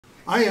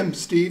I am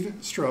Steve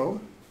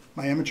Stroh.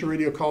 My amateur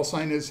radio call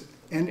sign is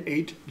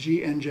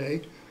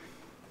N8GNJ.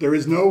 There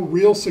is no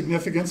real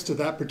significance to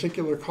that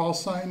particular call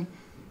sign,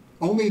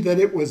 only that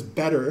it was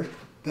better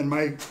than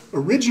my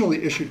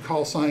originally issued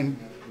call sign,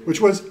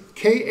 which was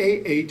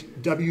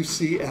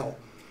KA8WCL.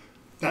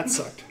 That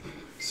sucked.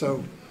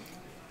 So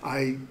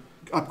I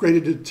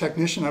upgraded to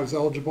technician. I was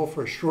eligible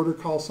for a shorter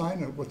call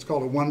sign, what's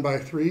called a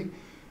 1x3,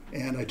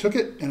 and I took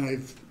it and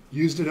I've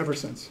used it ever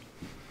since.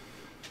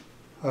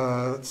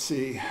 Let's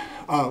see.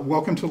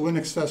 Welcome to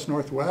LinuxFest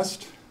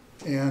Northwest,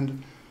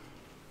 and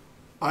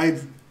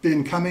I've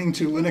been coming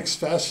to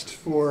LinuxFest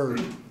for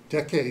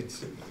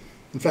decades.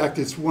 In fact,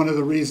 it's one of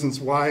the reasons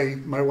why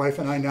my wife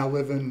and I now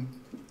live in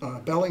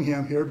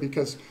Bellingham here,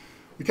 because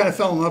we kind of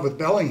fell in love with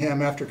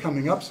Bellingham after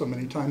coming up so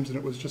many times, and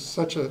it was just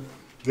such a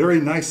very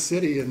nice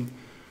city, and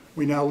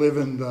we now live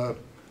in the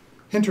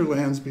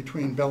hinterlands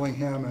between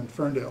Bellingham and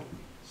Ferndale,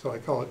 so I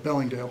call it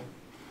Bellingdale.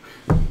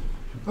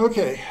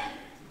 Okay,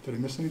 did I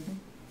miss anything?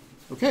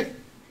 Okay,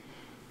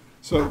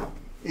 so,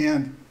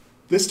 and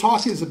this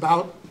talk is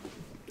about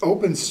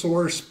open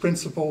source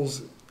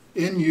principles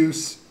in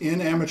use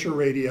in amateur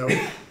radio.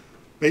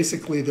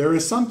 Basically, there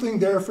is something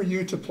there for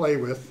you to play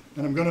with,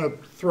 and I'm going to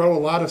throw a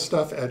lot of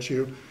stuff at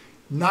you,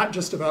 not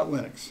just about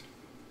Linux.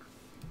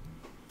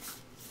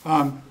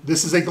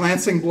 This is a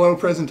glancing blow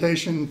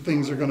presentation.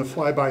 Things are going to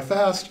fly by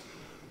fast.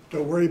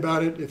 Don't worry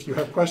about it. If you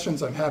have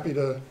questions, I'm happy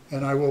to,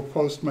 and I will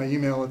post my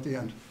email at the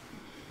end.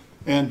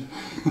 And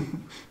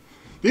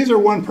these are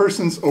one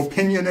person's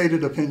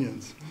opinionated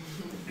opinions.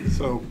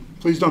 So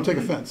please don't take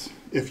offense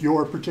if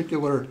your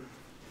particular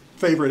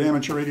favorite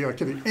amateur radio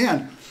activity.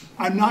 And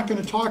I'm not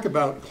going to talk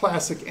about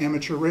classic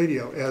amateur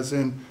radio, as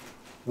in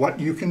what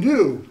you can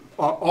do,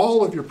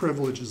 all of your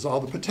privileges, all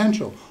the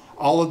potential,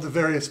 all of the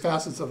various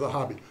facets of the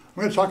hobby. I'm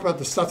going to talk about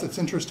the stuff that's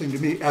interesting to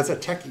me as a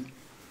techie.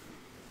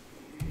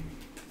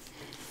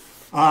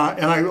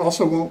 And I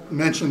also won't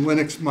mention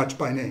Linux much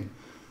by name,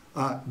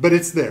 but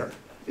it's there.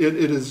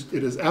 It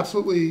is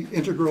absolutely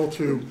integral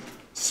to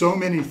so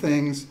many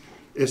things.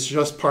 It's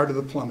just part of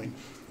the plumbing.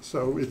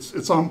 So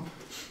it's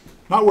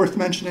not worth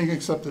mentioning,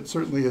 except it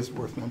certainly is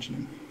worth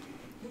mentioning.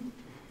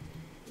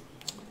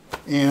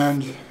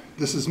 And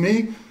this is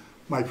me.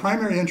 My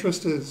primary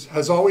interest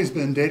has always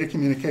been data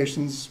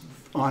communications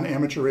on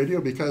amateur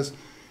radio, because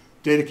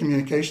data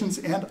communications,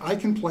 and I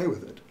can play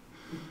with it.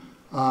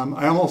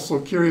 I'm also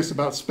curious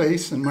about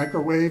space and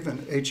microwave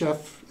and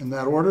HF in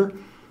that order.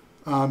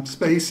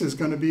 Space is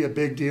going to be a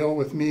big deal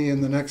with me in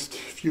the next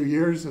few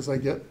years as I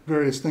get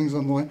various things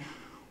on the line.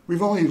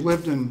 We've only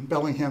lived in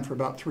Bellingham for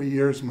about 3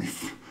 years, and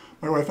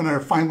my wife and I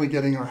are finally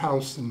getting our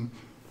house and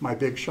my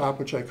big shop,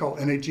 which I call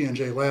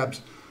N8GNJ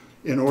Labs,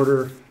 in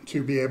order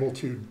to be able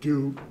to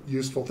do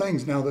useful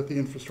things now that the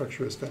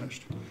infrastructure is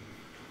finished.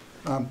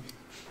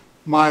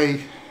 My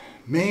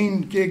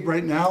main gig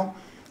right now,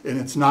 and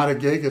it's not a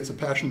gig, it's a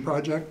passion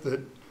project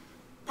that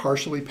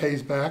partially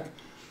pays back,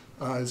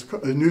 is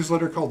a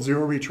newsletter called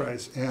Zero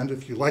Retries. And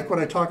if you like what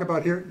I talk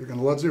about here, you're going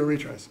to love Zero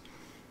Retries.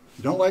 If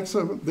you don't like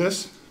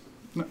this,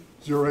 no,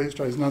 Zero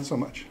Retries, not so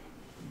much.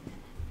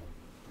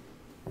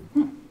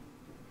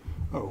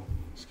 Oh,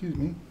 excuse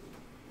me.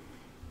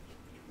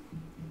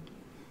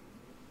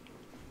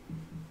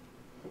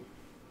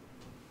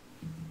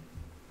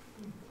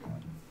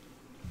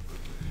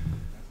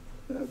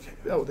 Okay,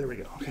 oh, there we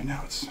go. Okay,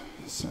 now it's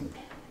centered.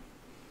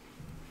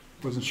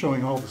 Wasn't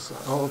showing all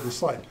of the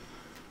slide.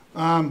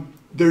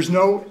 There's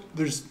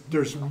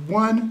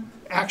one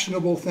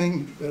actionable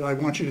thing that I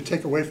want you to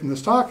take away from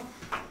this talk.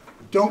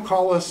 Don't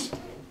call us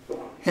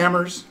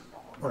hammers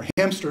or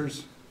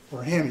hamsters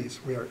or hammies.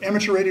 We are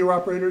amateur radio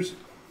operators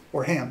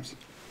or hams.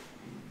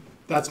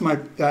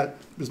 That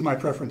is my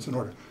preference in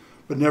order,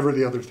 but never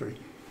the other three.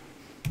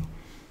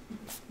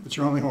 It's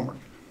your only homework.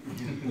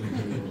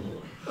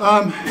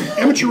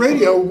 Amateur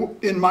radio,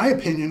 in my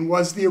opinion,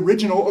 was the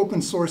original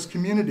open source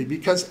community,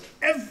 because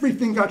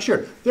everything got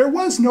shared. There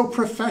was no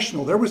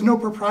professional, there was no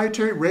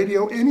proprietary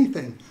radio,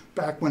 anything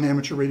back when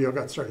amateur radio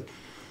got started.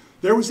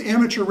 There was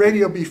amateur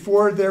radio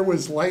before there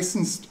was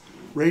licensed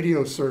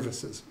radio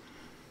services.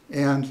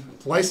 And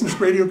licensed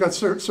radio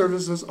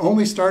services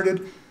only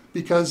started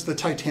because the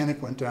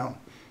Titanic went down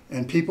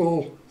and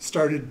people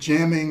started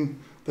jamming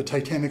the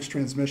Titanic's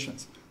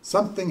transmissions.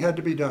 Something had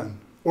to be done.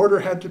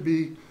 Order had to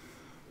be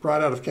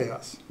brought out of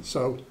chaos.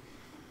 So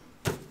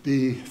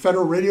the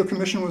Federal Radio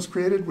Commission was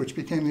created, which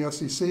became the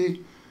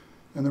FCC,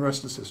 and the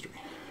rest is history.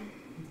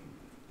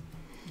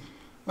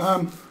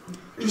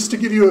 Just to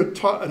give you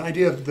an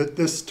idea that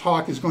this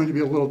talk is going to be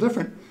a little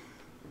different,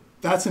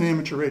 that's an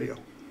amateur radio.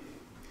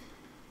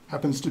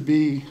 Happens to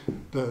be,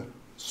 the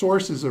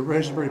source is a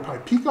Raspberry Pi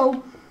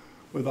Pico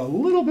with a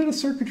little bit of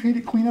circuitry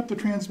to clean up the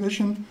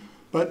transmission,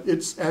 but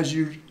it's, as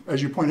you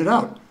pointed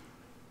out,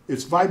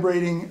 it's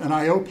vibrating an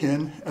I/O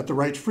pin at the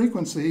right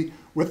frequency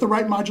with the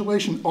right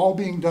modulation, all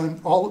being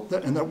done,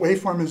 and that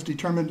waveform is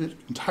determined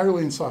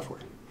entirely in software.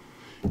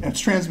 And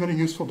it's transmitting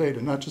useful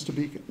data, not just a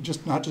beacon,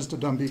 not just a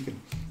dumb beacon.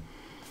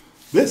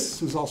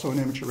 This is also an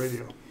amateur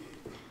radio.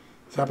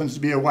 This happens to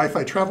be a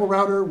Wi-Fi travel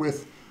router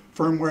with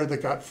firmware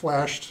that got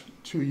flashed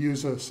to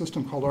use a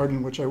system called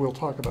Arden, which I will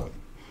talk about.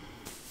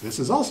 This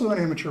is also an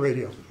amateur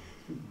radio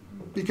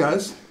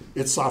because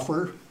it's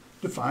software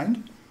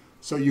defined,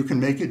 so you can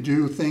make it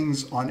do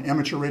things on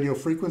amateur radio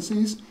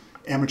frequencies,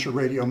 amateur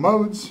radio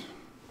modes,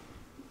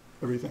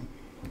 everything.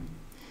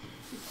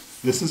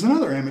 This is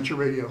another amateur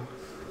radio.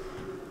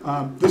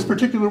 This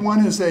particular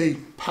one is a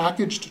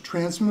packaged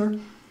transmitter.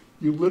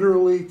 You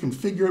literally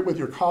configure it with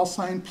your call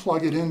sign,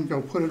 plug it in,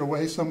 go put it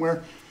away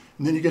somewhere,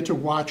 and then you get to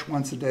watch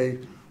once a day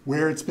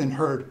where it's been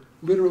heard,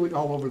 literally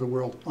all over the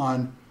world,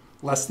 on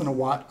less than a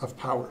watt of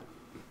power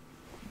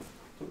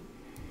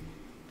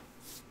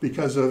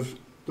because of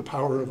the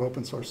power of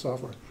open source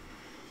software.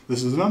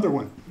 This is another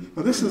one.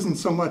 Now this isn't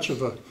so much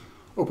of an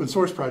open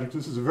source project,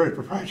 this is a very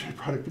proprietary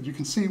product, but you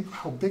can see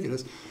how big it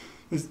is.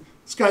 This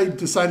guy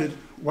decided,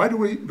 why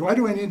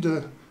do I need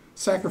to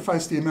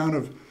sacrifice the amount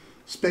of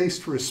space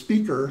for a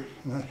speaker,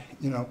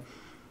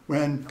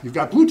 when you've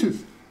got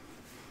Bluetooth?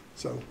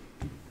 So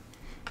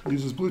it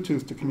uses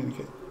Bluetooth to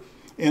communicate,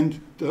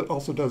 and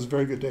also does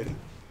very good data.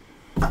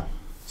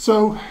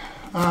 So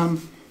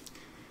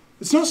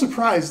it's no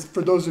surprise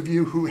for those of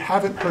you who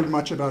haven't heard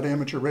much about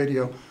amateur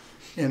radio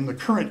in the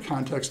current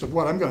context of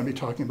what I'm going to be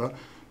talking about,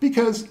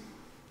 because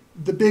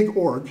the big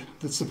org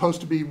that's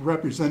supposed to be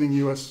representing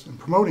US and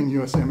promoting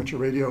US amateur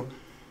radio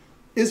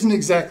isn't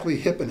exactly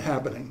hip and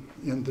happening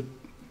in the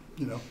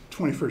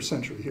 21st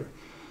century here.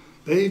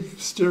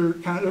 They're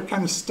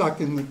kind of stuck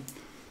in the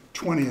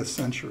 20th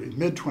century,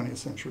 mid-20th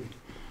century,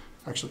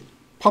 actually.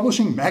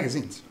 Publishing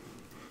magazines.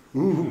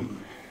 Ooh.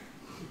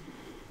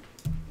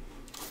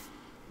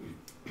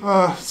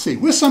 Let's see,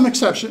 with some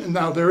exception, and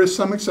now there is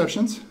some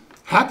exceptions,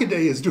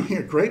 Hackaday is doing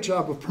a great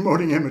job of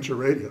promoting amateur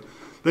radio.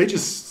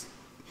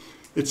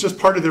 It's just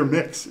part of their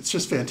mix. It's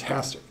just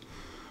fantastic.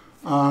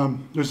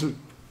 There's a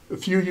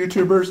few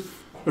YouTubers.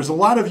 There's a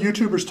lot of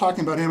YouTubers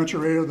talking about amateur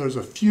radio. There's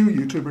a few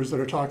YouTubers that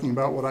are talking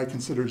about what I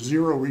consider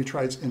zero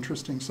retries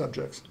interesting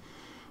subjects,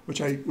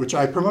 which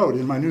I promote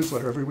in my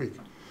newsletter every week.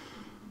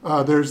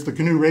 There's the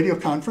GNU Radio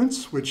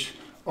Conference, which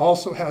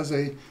also has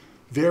a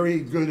very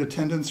good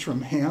attendance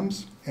from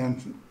hams,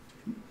 and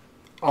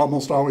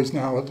almost always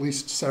now at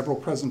least several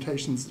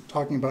presentations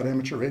talking about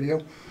amateur radio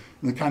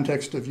in the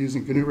context of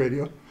using GNU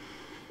Radio.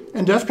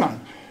 And DEF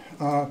CON.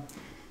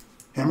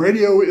 Ham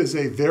radio is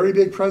a very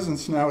big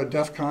presence now at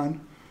DEF CON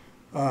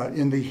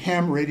in the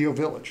Ham Radio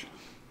Village,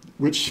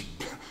 which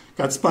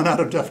got spun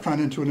out of DEF CON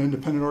into an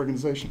independent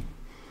organization.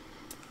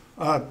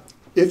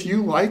 If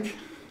you like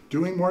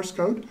doing Morse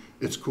code,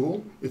 it's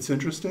cool, it's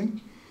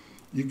interesting,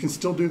 you can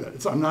still do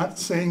that. I'm not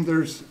saying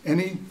there's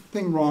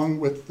anything wrong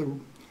with the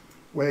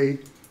way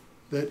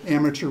that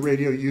amateur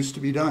radio used to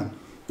be done.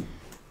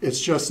 It's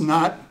just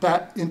not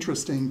that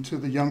interesting to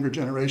the younger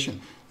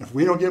generation. If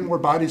we don't get more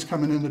bodies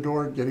coming in the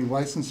door, getting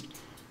licensed,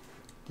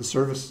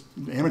 the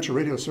amateur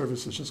radio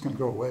service is just going to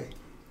go away.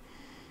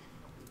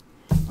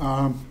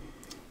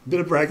 Bit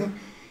of bragging.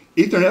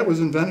 Ethernet was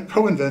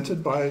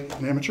co-invented by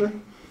an amateur.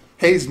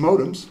 Hayes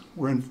modems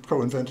were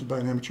co-invented by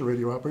an amateur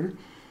radio operator.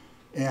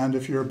 And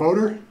if you're a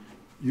boater,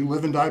 you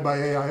live and die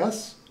by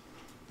AIS.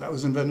 That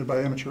was invented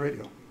by amateur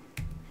radio.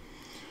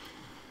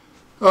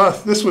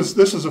 This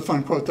was a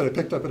fun quote that I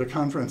picked up at a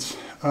conference.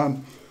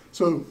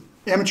 So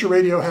amateur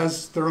radio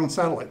has their own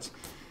satellites,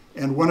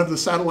 and one of the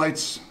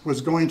satellites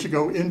was going to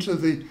go into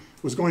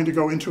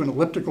an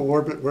elliptical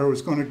orbit where it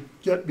was going to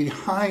get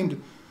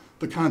behind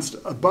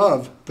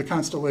above the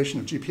constellation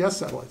of GPS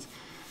satellites,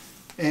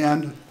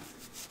 and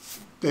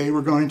they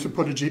were going to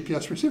put a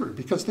GPS receiver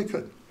because they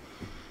could.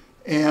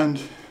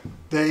 And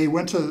they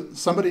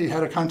somebody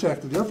had a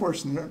contact with the Air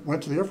Force and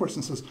went to the Air Force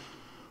and says,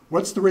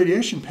 "What's the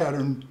radiation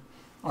pattern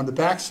on the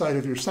backside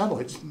of your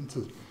satellites?" And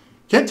says,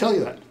 "Can't tell you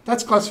that.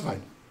 That's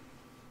classified.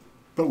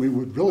 But we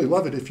would really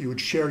love it if you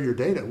would share your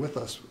data with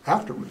us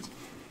afterwards."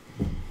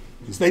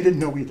 Because they didn't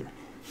know either.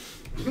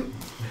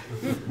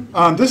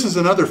 This is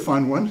another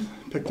fun one,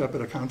 picked up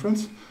at a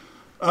conference.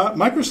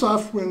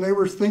 Microsoft, when they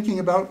were thinking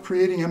about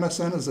creating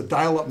MSN as a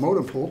dial-up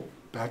modem pool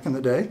back in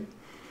the day,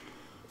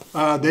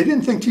 they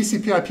didn't think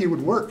TCP/IP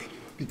would work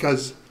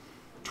because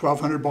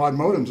 1200 baud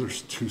modems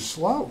are too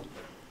slow.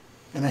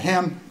 And a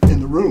ham in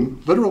the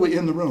room, literally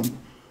in the room,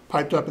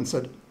 piped up and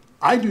said,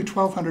 "I do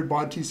 1200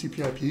 baud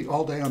TCP/IP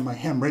all day on my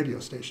ham radio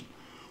station.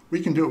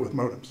 We can do it with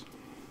modems."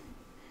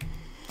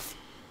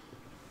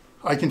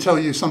 I can tell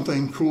you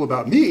something cool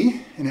about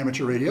me in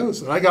amateur radio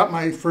is that I got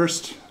my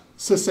first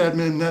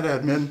sysadmin,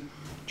 netadmin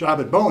job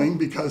at Boeing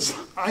because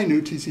I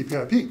knew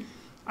TCP/IP.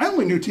 I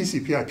only knew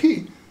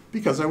TCP/IP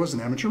because I was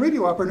an amateur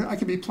radio operator. I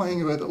could be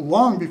playing with it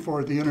long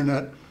before the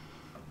internet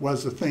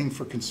was a thing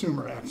for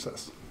consumer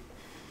access.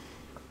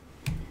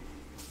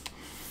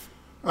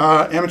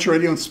 Amateur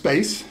radio in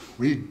space,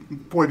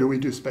 boy do we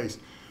do space.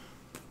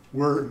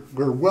 We're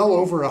well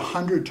over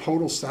 100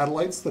 total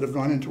satellites that have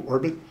gone into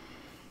orbit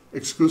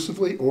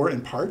exclusively or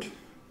in part,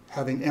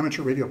 having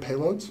amateur radio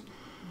payloads.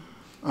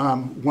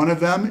 One of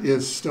them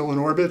is still in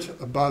orbit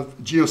above,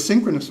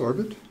 geosynchronous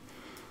orbit,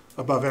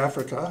 above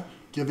Africa,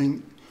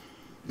 giving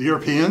the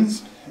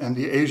Europeans and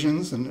the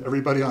Asians and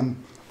everybody on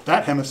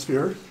that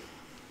hemisphere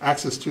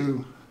access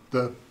to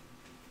the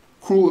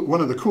one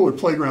of the cooler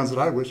playgrounds that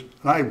I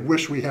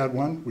wish we had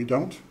one. We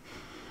don't.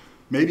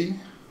 Maybe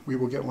we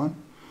will get one.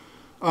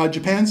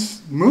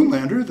 Japan's moon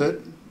lander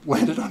that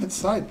landed on its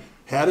side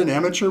had an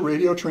amateur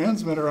radio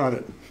transmitter on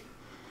it,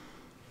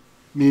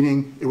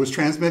 meaning it was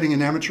transmitting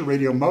in amateur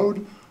radio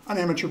mode on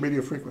amateur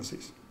radio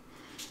frequencies.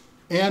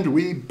 And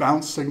we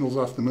bounce signals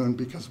off the moon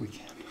because we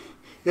can.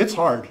 It's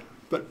hard,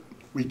 but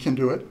we can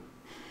do it.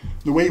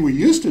 The way we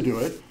used to do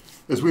it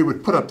is we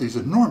would put up these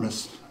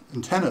enormous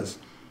antennas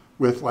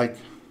with like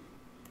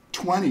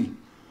 20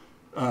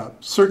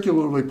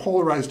 circularly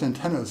polarized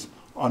antennas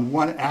on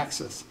one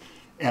axis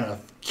and a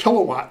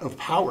kilowatt of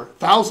power,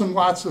 1,000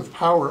 watts of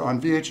power on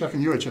VHF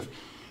and UHF,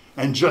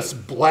 and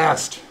just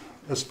blast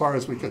as far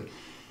as we could.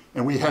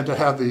 And we had to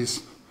have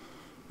these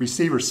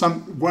receivers.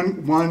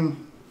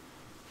 One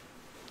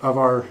of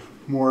our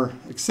more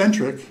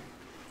eccentric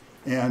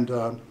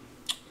and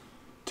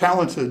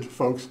talented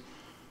folks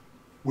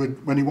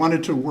would, when he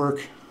wanted to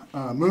work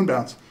moon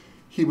bounce,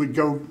 he would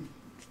go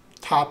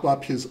top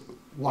up his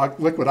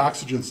liquid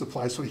oxygen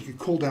supply so he could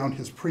cool down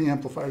his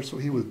preamplifier so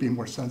he would be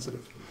more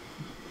sensitive.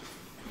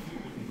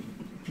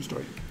 True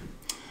story.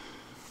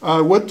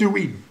 What do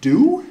we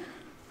do?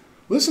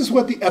 This is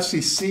what the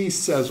FCC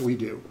says we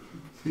do.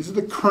 These are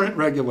the current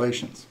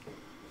regulations.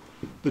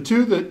 The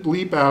two that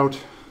leap out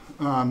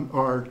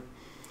are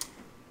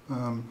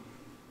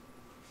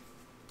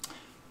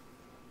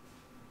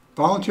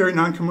voluntary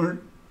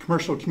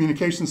non-commercial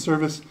communication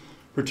service,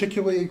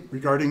 particularly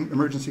regarding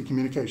emergency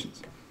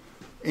communications,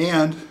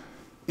 and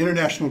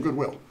international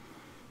goodwill.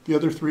 The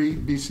other three,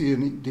 B, C,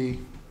 and D,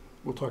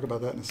 we'll talk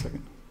about that in a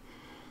second.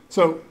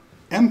 So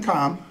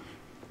MCOM,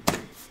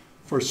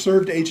 for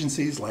served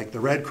agencies like the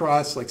Red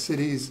Cross, like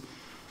cities,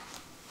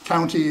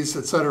 counties,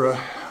 etc.,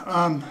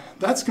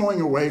 that's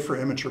going away for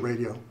amateur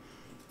radio.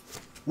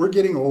 We're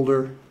getting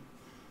older.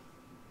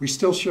 We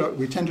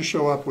tend to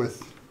show up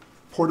with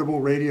portable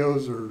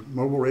radios or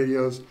mobile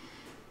radios,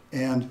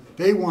 and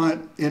they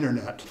want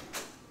internet.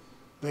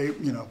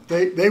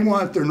 They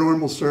want their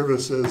normal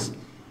services,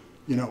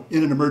 in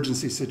an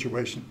emergency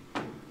situation.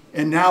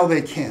 And now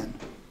they can.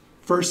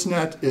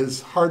 FirstNet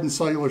is hardened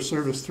cellular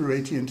service through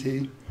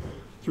AT&T,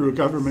 through a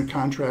government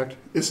contract.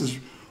 This is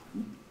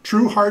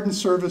true hardened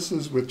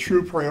services with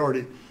true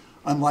priority,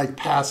 unlike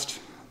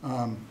past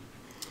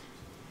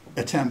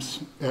attempts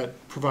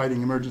at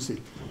providing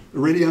emergency.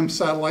 Iridium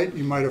satellite,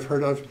 you might have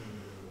heard of,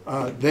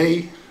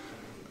 they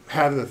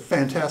have a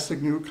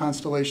fantastic new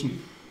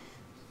constellation.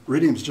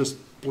 Iridium's just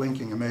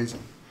blinking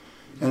amazing.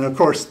 And of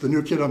course, the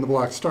new kid on the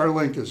block,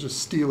 Starlink, is just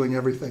stealing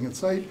everything in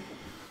sight.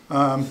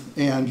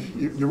 And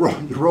you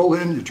roll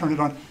in, you turn it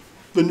on.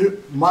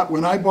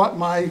 When I bought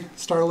my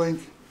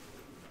Starlink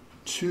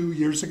 2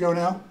 years ago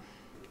now,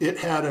 it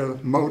had a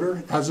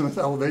motor, azimuth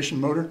elevation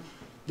motor,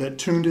 that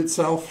tuned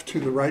itself to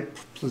the right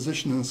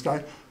position in the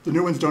sky. The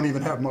new ones don't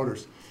even have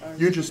motors.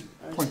 You just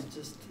point.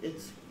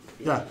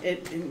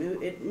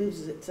 It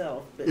moves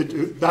itself.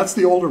 But that's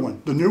the older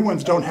one. The new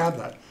ones don't have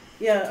that.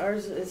 Yeah,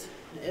 ours is.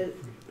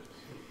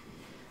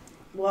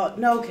 Well,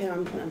 no,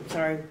 Kim, I'm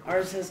sorry.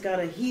 Ours has got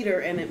a heater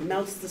and it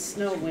melts the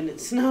snow when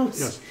it snows.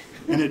 Yes,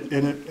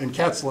 and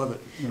cats love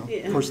it.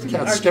 Yeah. Of course, the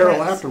cat's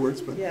sterile afterwards.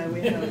 But yeah,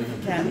 we have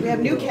a cat. We have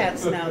new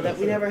cats now that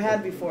we never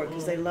had before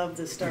because they love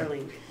the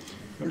Starlink.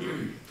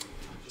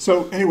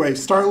 So anyway,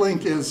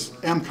 Starlink is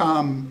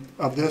MCOM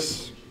of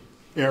this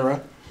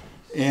era,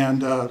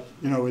 and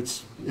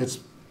it's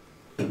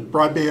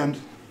broadband.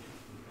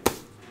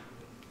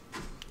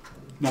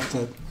 Enough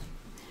said.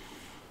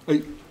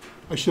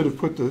 I should have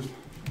put the.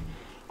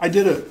 I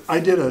did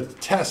a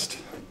test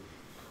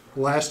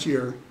last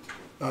year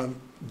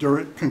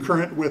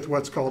concurrent with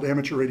what's called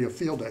Amateur Radio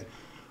Field Day.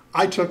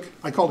 I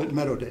called it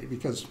Meadow Day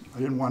because I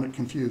didn't want it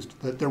confused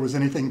that there was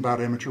anything about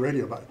amateur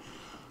radio about it.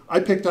 I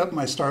picked up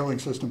my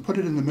Starlink system, put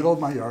it in the middle of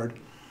my yard,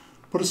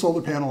 put a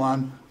solar panel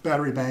on,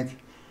 battery bank,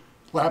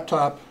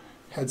 laptop,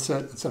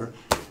 headset, etc.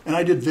 And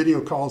I did video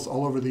calls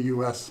all over the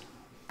U.S.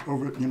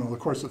 over the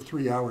course of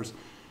 3 hours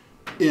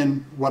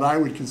in what I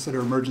would consider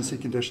emergency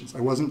conditions.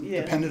 I wasn't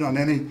dependent on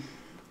any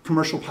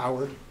commercial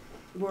power.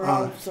 We're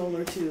all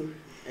solar too.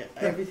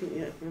 Everything.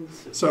 Yeah.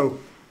 So,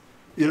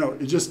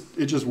 it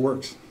just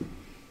works.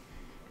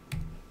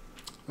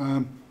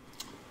 In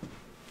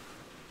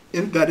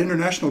that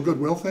international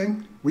goodwill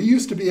thing, we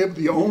used to be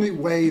the only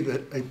way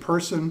that a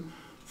person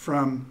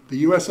from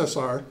the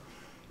USSR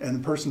and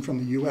a person from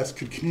the US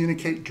could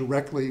communicate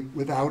directly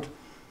without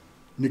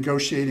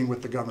negotiating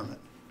with the government,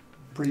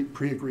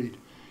 pre-agreed.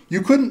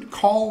 You couldn't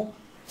call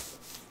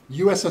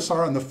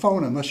USSR on the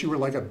phone unless you were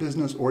like a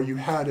business or you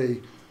had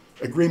a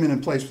agreement in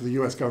place with the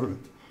US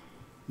government.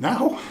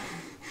 Now,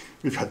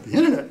 we've got the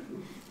internet,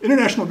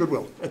 international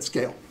goodwill at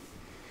scale.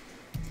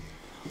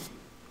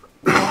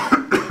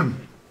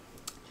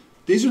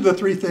 These are the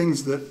three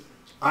things that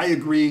I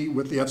agree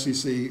with the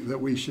FCC that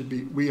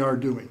we are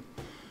doing.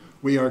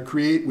 We are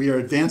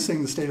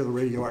advancing the state of the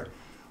radio art.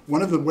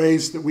 One of the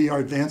ways that we are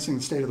advancing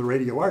the state of the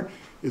radio art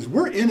is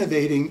we're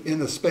innovating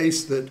in a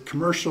space that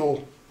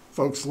commercial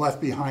folks left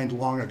behind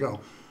long ago.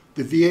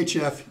 the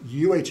VHF,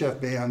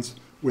 UHF bands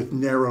with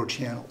narrow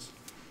channels.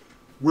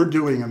 We're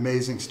doing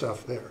amazing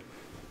stuff there.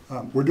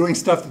 We're doing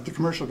stuff that the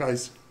commercial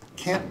guys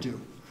can't do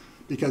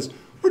because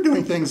we're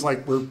doing things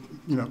like we're,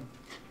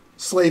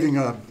 slaving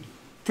a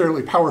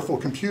fairly powerful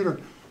computer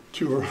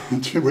to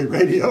a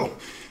radio,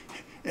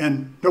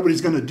 and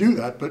nobody's going to do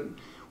that, but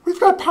we've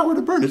got power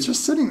to burn. It's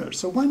just sitting there,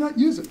 so why not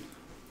use it?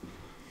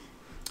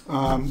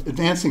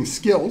 Advancing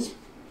skills,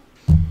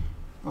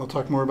 I'll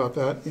talk more about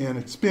that, and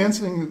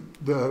expanding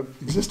the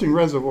existing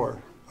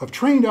reservoir of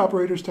trained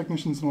operators,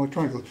 technicians, and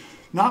electronically.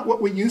 Not what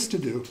we used to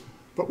do,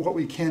 but what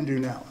we can do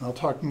now. And I'll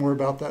talk more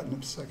about that in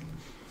a second.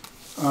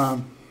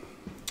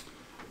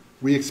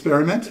 We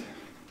experiment,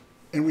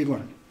 and we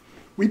learn.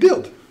 We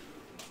build.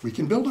 We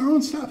can build our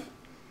own stuff,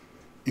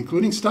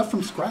 including stuff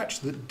from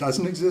scratch that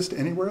doesn't exist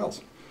anywhere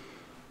else.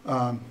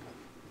 And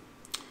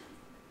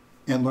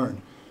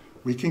learn.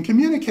 We can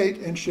communicate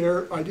and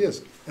share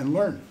ideas and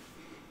learn.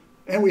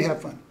 And we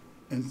have fun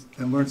and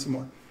learn some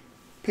more.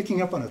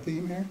 Picking up on a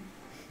theme here.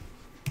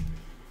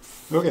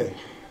 Okay.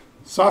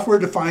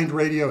 Software-defined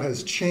radio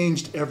has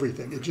changed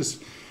everything.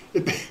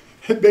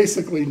 It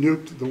basically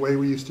nuked the way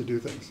we used to do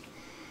things,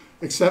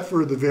 except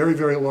for the very,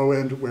 very low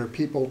end where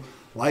people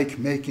like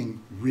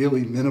making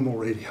really minimal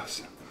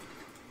radios.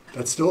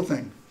 That's still a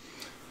thing.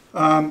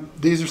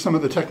 These are some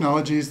of the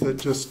technologies that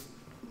just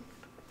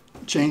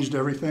changed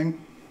everything,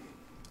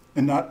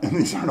 and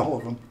these aren't all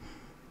of them.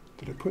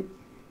 Did I put?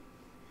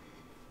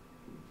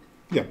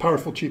 Yeah,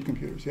 powerful, cheap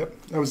computers.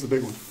 Yep, that was the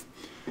big one.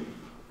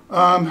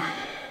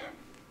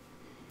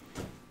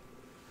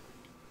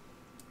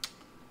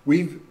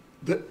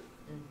 The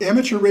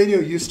amateur radio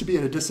used to be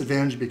at a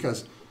disadvantage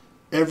because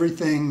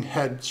everything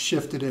had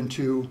shifted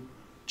into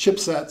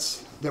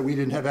chipsets that we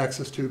didn't have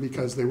access to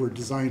because they were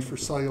designed for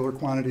cellular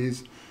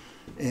quantities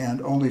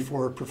and only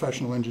for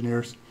professional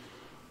engineers,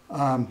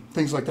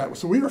 things like that.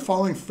 So we were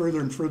falling further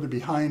and further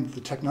behind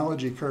the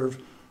technology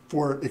curve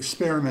for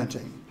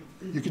experimenting.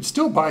 You could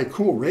still buy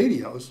cool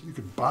radios,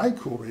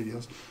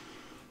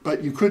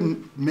 but you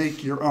couldn't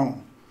make your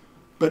own.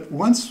 But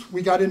once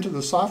we got into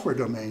the software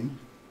domain,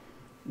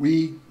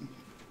 we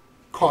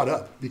caught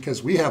up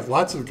because we have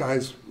lots of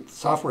guys with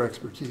software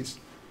expertise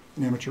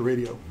in amateur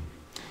radio.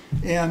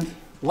 And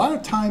a lot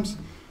of times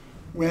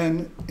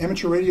when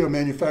amateur radio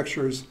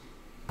manufacturers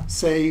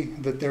say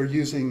that they're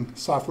using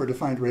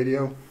software-defined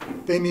radio,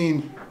 they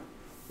mean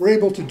we're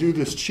able to do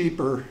this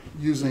cheaper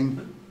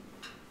using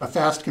a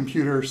fast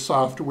computer,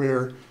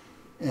 software,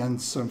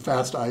 and some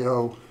fast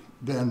I/O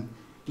than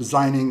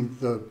designing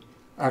the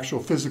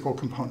actual physical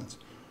components.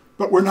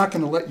 But we're not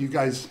going to let you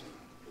guys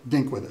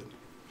dink with it.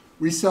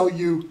 We sell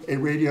you a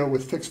radio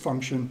with fixed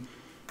function.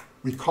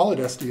 We call it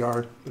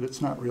SDR, but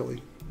it's not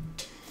really.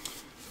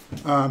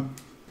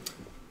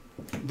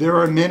 There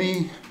are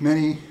many,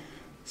 many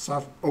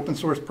open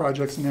source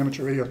projects in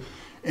amateur radio,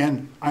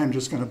 and I'm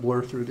just going to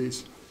blur through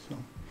these. So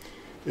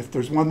if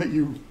there's one that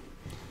you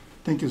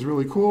think is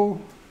really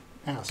cool,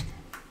 ask.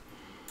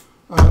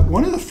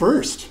 One of the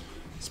first,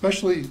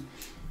 especially,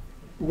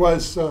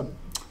 was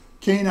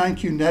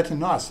K9QNet and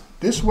NOS.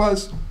 This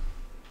was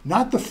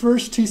not the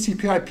first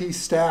TCP/IP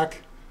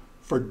stack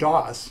for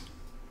DOS,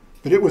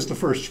 but it was the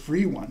first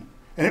free one.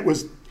 And it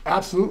was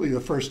absolutely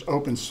the first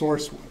open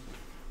source one.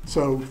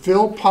 So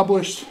Phil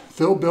published,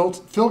 Phil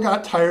built, Phil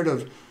got tired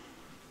of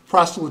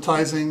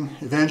proselytizing,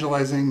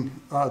 evangelizing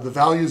the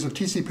values of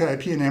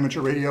TCP/IP in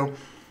amateur radio.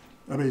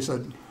 Everybody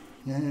said,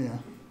 yeah.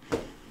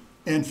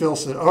 And Phil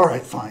said, all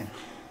right, fine,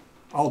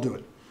 I'll do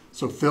it.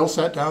 So Phil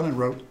sat down and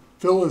wrote.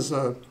 Phil was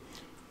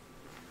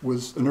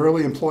an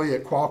early employee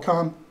at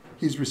Qualcomm.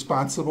 He's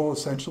responsible,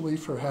 essentially,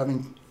 for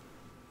having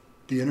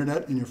the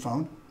internet in your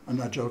phone. I'm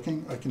not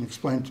joking. I can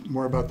explain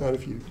more about that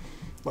if you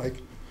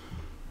like.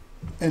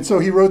 And so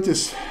he wrote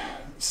this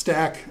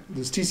stack,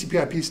 this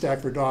TCP/IP stack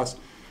for DOS,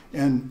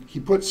 and he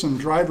put some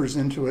drivers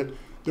into it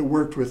that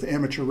worked with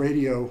amateur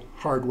radio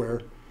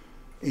hardware.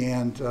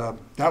 And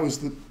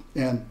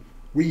and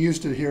we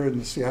used it here in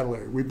the Seattle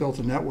area. We built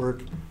a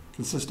network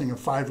consisting of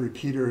 5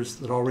 repeaters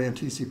that all ran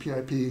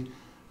TCP/IP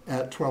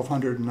at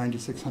 1200 and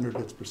 9600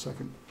 bits per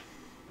second.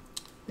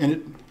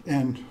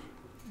 And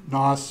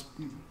NOS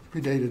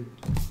predated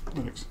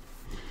Linux.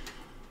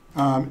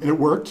 And it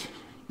worked.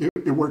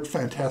 It worked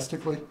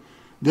fantastically.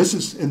 This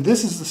is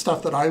the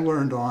stuff that I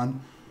learned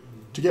on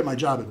to get my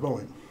job at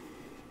Boeing.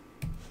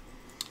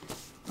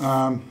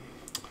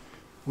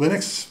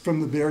 Linux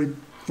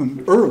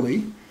from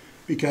early,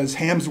 because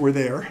hams were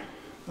there,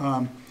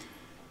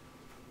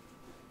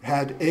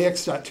 had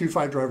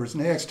AX.25 drivers,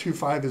 and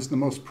AX.25 is the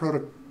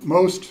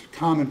most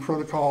common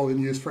protocol in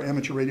use for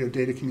amateur radio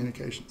data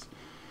communications.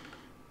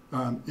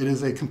 It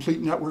is a complete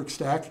network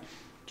stack,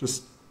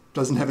 just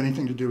doesn't have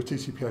anything to do with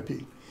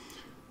TCP/IP.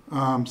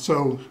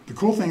 So the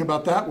cool thing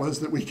about that was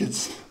that we could,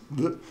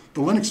 the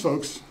Linux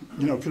folks,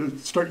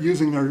 could start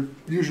using their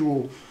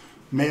usual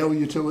mail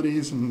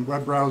utilities and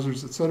web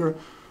browsers, et cetera,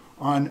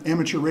 on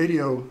amateur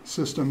radio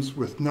systems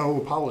with no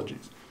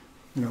apologies.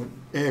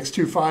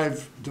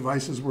 AX.25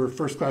 devices were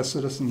first-class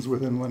citizens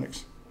within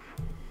Linux.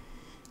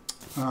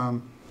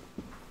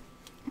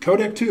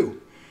 Codec 2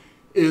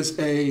 is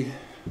a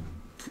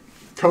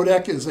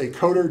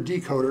coder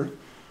decoder,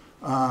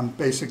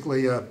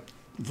 basically a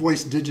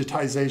voice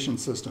digitization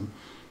system.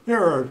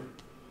 There are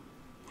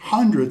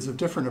hundreds of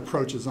different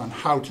approaches on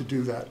how to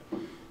do that,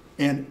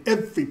 and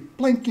every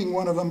blinking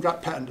one of them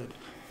got patented.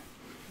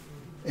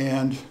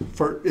 And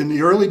in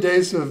the early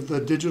days of the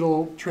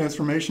digital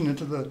transformation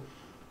into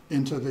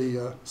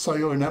the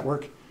cellular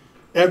network,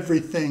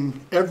 every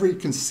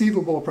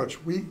conceivable approach.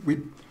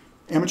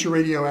 Amateur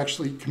radio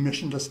actually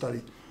commissioned a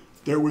study.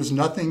 There were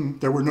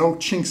no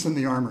chinks in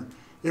the armor.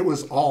 It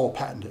was all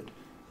patented.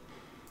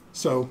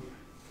 So,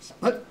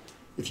 but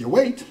if you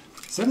wait,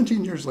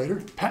 17 years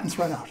later, patents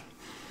run out.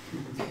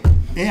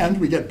 And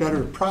we get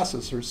better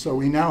processors. So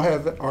we now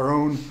have our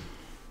own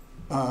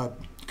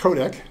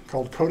codec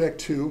called Codec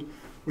 2,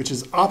 which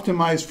is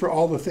optimized for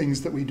all the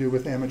things that we do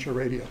with amateur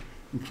radio,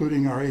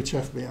 including our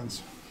HF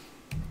bands.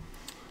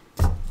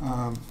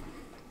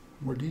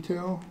 More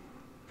detail.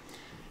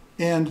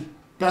 And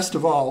best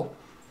of all,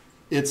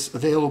 it's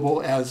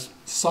available as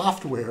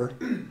software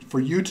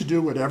for you to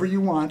do whatever you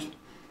want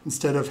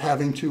instead of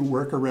having to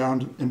work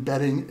around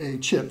embedding a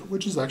chip,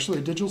 which is actually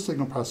a digital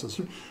signal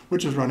processor,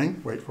 which is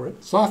running, wait for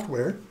it,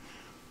 software,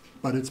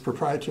 but it's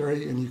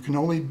proprietary, and you can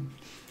only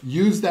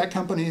use that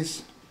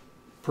company's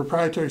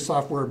proprietary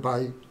software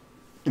by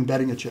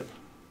embedding a chip.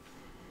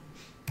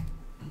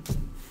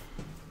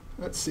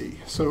 Let's see.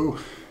 So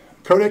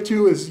Codec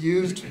 2 is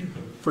used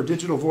for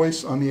digital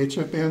voice on the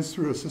HF bands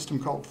through a system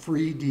called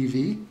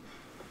FreeDV,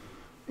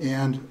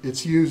 and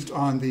it's used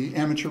on the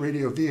amateur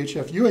radio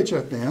VHF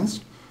UHF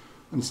bands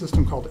on a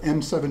system called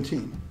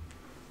M17.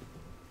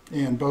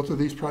 And both of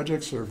these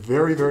projects are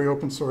very, very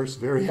open source,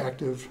 very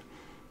active,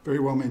 very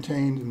well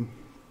maintained, and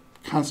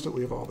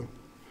constantly evolving.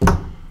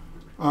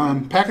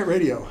 Packet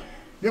radio.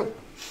 Yep.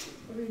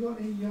 Have you got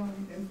any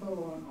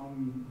info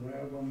on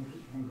where one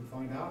can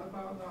find out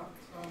about that?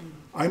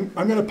 I'm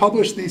going to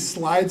publish these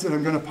slides, and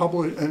I'm going to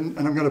publish, and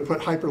I'm going to put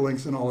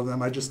hyperlinks in all of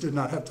them. I just did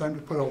not have time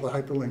to put all the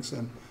hyperlinks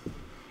in.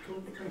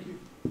 Cool, thank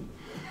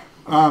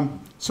you.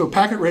 So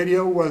packet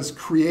radio was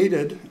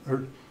created,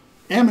 or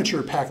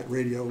amateur packet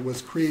radio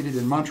was created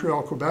in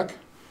Montreal, Quebec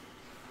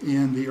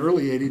in the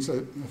early 80s,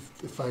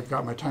 if I've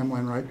got my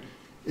timeline right.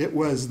 It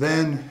was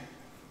then,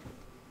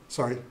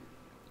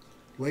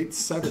 late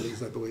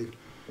 70s, I believe.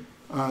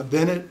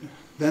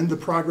 Then the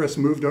progress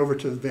moved over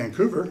to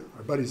Vancouver,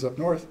 our buddies up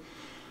north,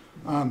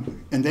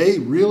 and they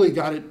really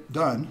got it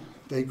done.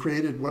 They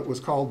created what was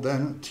called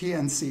then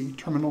TNC,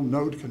 Terminal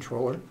Node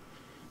Controller,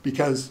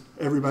 because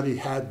everybody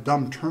had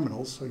dumb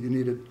terminals, so you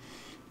needed to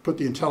put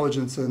the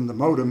intelligence in the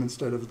modem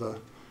instead of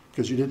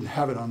because you didn't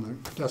have it on the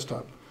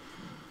desktop.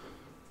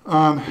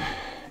 But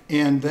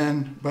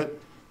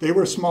they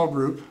were a small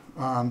group,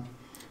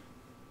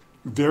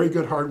 very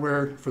good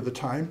hardware for the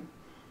time.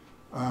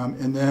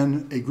 And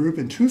then a group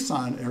in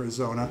Tucson,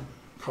 Arizona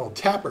called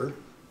TAPR,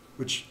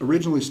 which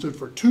originally stood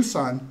for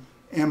Tucson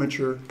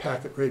Amateur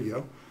Packet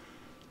Radio.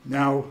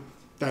 Now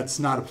that's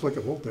not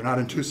applicable. They're not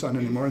in Tucson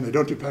anymore, and they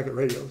don't do packet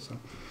radio, so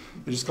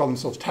they just call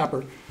themselves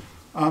TAPR.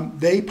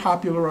 They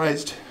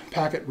popularized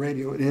packet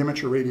radio and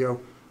amateur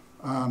radio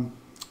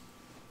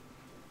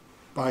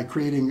by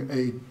creating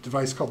a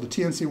device called the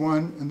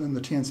TNC1 and then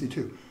the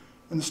TNC2.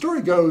 And the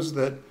story goes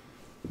that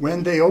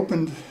when they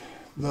opened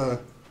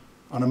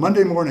on a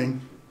Monday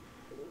morning,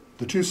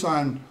 the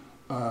Tucson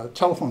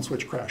telephone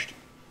switch crashed.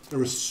 There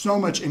was so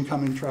much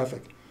incoming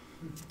traffic.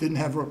 They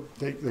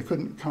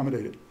couldn't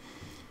accommodate it.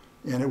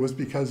 And it was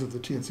because of the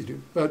TNC2.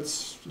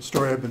 That's the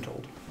story I've been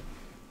told.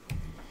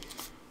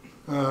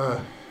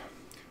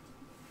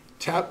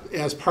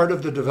 As part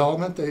of the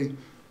development, they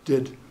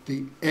did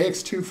the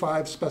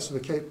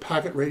AX25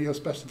 packet radio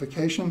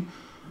specification,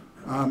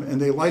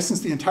 and they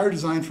licensed the entire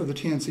design for the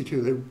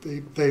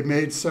TNC2. They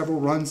made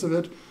several runs of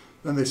it.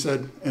 Then they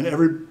said,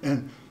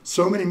 and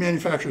so many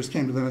manufacturers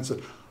came to them and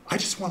said, I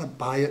just want to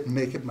buy it and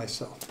make it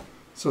myself.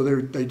 So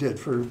they did.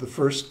 For the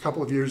first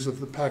couple of years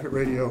of the packet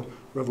radio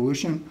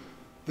revolution,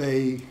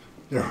 there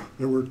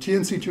were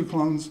TNC2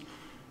 clones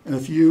and a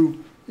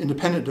few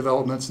independent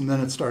developments, and then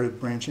it started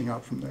branching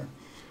out from there.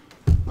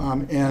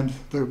 And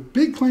the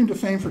big claim to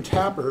fame for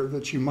TAPR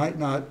that you might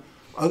not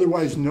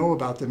otherwise know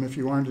about them if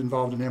you aren't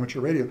involved in amateur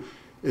radio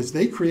is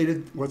they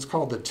created what's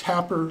called the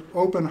TAPR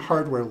Open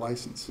Hardware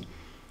License.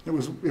 It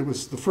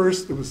was the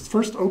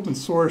first open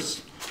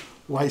source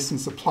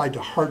license applied to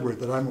hardware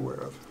that I'm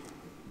aware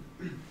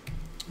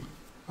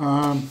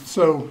of.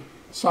 So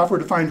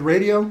software-defined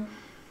radio,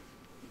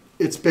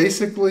 it's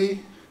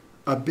basically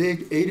a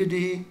big A to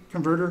D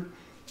converter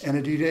and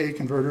a D to A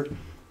converter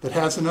that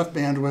has enough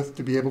bandwidth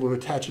to be able to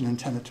attach an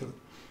antenna to it.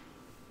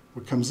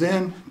 What comes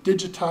in,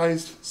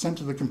 digitized, sent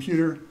to the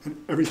computer,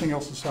 and everything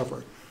else is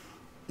software.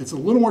 It's a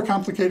little more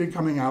complicated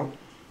coming out.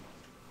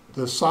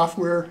 The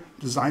software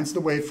designs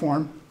the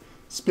waveform,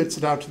 spits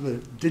it out to the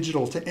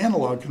digital to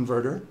analog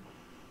converter,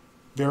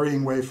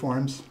 varying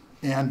waveforms,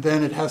 and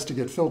then it has to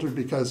get filtered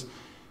because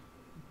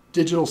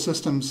digital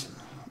systems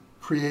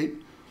create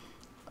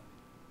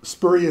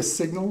spurious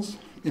signals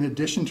in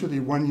addition to the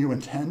one you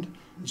intend.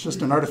 It's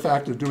just an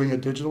artifact of doing it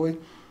digitally.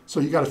 So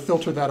you got to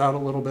filter that out a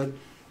little bit.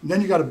 And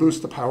then you got to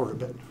boost the power a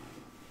bit.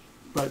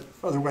 But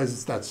otherwise,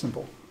 it's that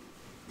simple,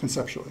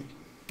 conceptually.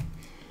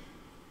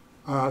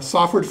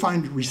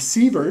 Software-defined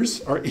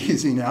receivers are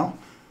easy now.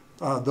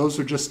 Those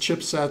are just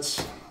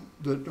chipsets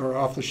that are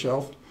off the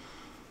shelf.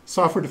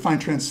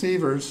 Software-defined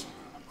transceivers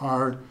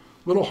are a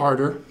little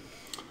harder,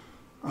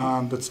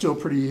 but still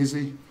pretty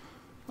easy.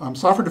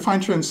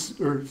 Software-defined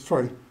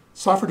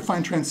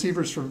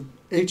transceivers from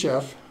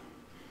HF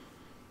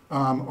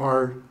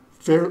are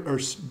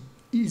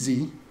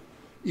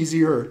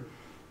easier.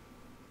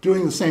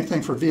 Doing the same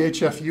thing for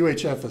VHF,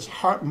 UHF is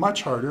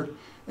much harder.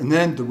 And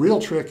then the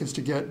real trick is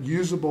to get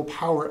usable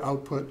power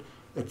output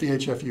at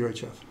VHF,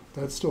 UHF.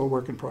 That's still a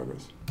work in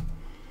progress.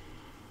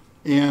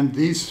 And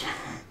these,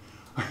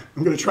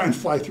 I'm going to try and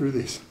fly through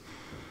these.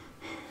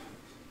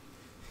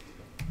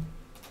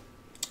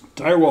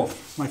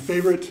 Direwolf, my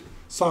favorite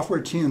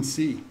software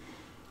TNC.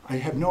 I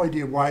have no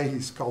idea why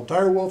he's called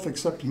Direwolf,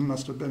 except he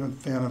must have been a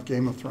fan of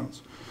Game of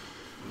Thrones.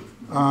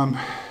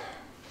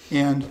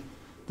 And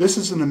this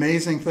is an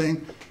amazing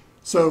thing.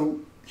 So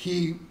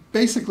he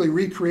basically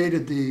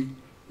recreated the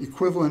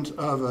equivalent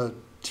of a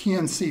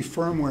TNC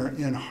firmware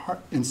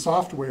in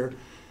software,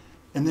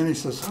 and then he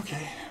says,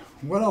 okay,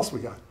 what else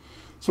we got?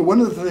 So one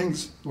of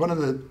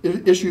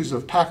the issues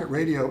of packet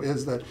radio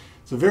is that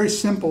it's a very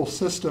simple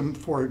system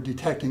for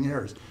detecting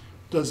errors.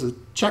 It does a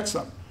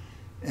checksum,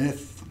 and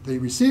if the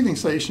receiving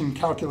station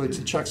calculates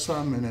a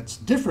checksum and it's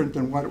different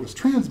than what it was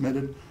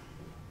transmitted, it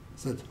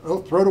said,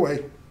 oh, throw it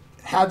away,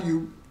 have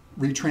you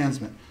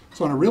retransmit.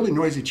 So on a really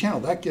noisy channel,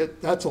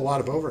 that's a lot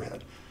of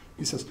overhead.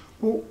 He says,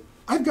 well,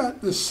 I've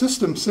got this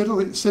system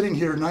sitting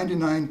here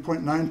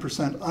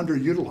 99.9%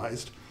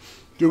 underutilized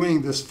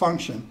doing this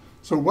function.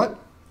 So what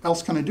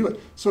else can I do it?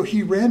 So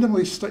he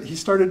randomly he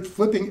started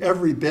flipping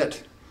every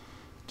bit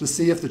to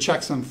see if the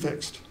checksum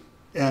fixed.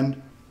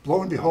 And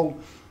lo and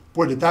behold,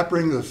 boy, did that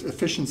bring the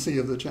efficiency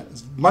of the channel.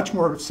 It's much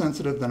more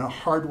sensitive than a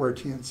hardware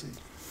TNC.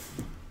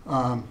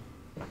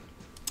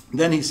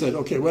 Then he said,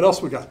 okay, what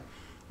else we got?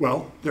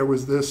 Well, there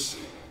was this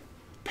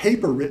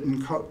paper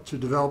written to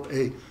develop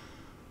a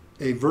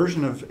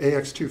version of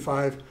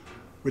AX25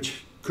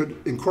 which could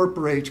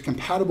incorporate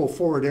compatible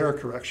forward error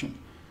correction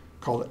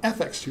called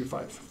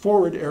FX25,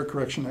 forward error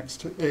correction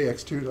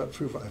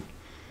AX2.25.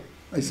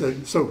 I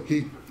said, so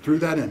he threw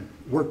that in,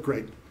 worked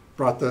great,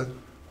 brought the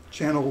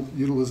channel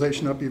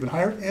utilization up even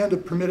higher, and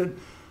it permitted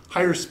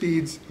higher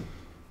speeds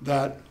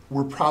that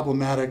were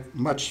problematic,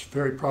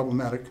 very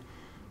problematic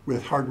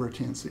with hardware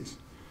TNCs.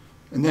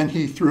 And then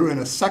he threw in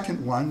a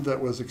second one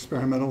that was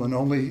experimental and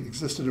only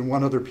existed in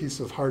one other piece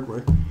of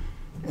hardware,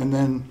 and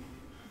then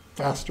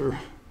faster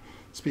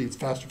speeds,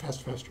 faster.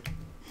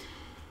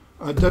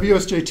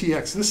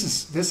 WSJTX,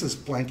 this is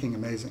blanking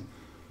amazing.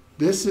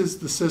 This is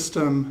the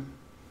system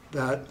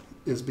that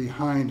is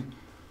behind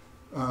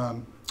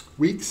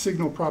weak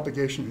signal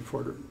propagation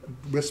recorder,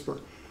 WHISPER.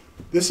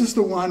 This is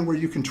the one where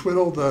you can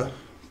twiddle the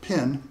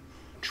pin,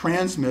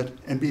 transmit,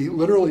 and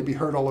literally be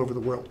heard all over the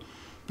world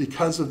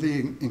because of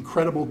the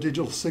incredible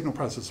digital signal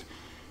processing.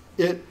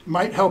 It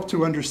might help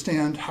to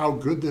understand how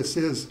good this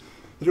is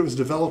that it was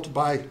developed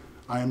by,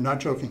 I am not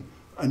joking,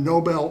 a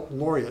Nobel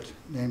laureate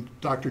named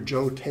Dr.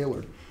 Joe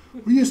Taylor,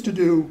 who used to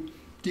do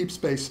deep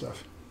space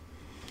stuff.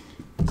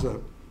 He's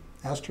an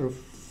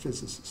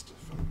astrophysicist.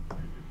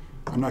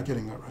 I'm not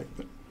getting that right,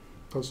 but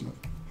close enough.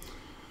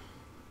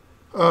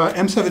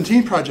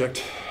 M17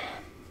 project,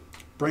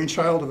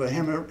 brainchild of a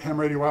ham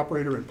radio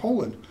operator in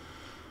Poland.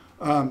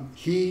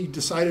 He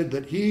decided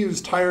that he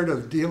was tired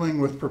of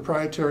dealing with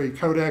proprietary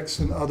codecs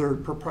and other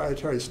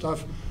proprietary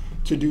stuff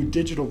to do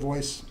digital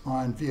voice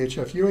on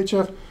VHF,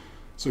 UHF,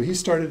 so he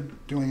started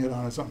doing it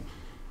on his own.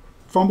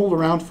 Fumbled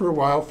around for a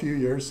while, a few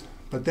years,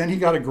 but then he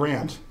got a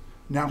grant.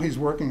 Now he's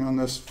working on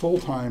this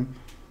full-time,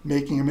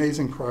 making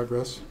amazing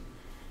progress,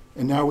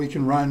 and now we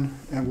can run,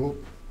 and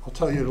I'll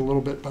tell you a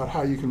little bit about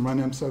how you can run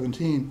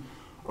M17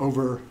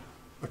 over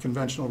a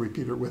conventional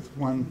repeater with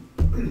one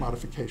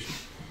modification.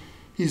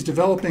 He's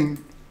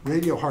developing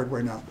radio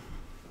hardware now.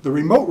 The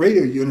remote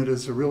radio unit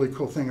is a really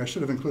cool thing. I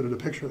should have included a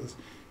picture of this.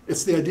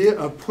 It's the idea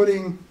of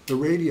putting the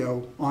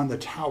radio on the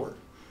tower.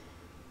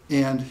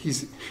 And he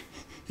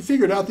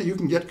figured out that you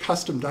can get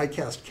custom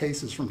die-cast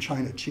cases from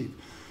China cheap.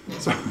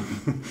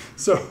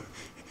 So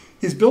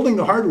he's building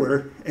the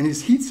hardware, and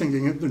he's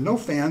heat-sinking it. There's no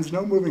fans,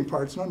 no moving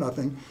parts, no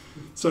nothing.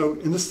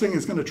 And this thing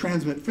is going to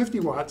transmit 50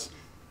 watts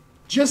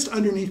just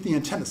underneath the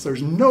antenna, so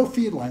there's no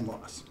feed line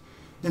loss.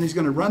 Then he's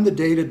going to run the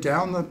data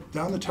down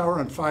the tower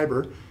on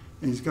fiber,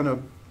 and he's going to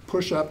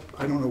push up,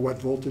 I don't know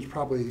what voltage,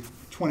 probably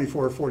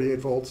 24 or 48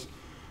 volts,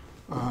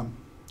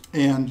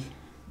 and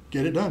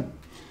get it done.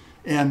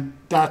 And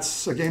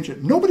that's a game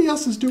changer. Nobody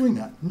else is doing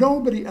that.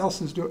 Nobody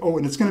else is doing, oh,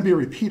 and it's going to be a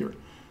repeater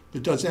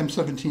that does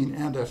M17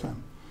 and FM.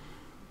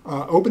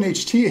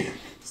 OpenHT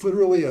is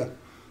literally a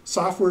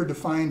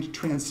software-defined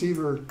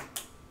transceiver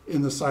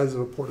in the size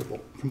of a portable,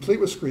 complete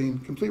with screen,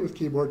 complete with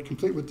keyboard,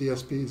 complete with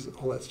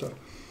DSPs, all that stuff.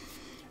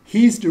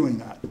 He's doing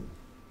that.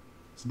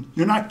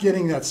 You're not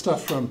getting that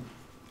stuff from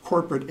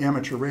corporate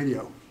amateur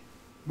radio.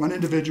 one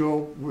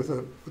individual with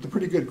a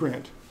pretty good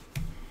grant.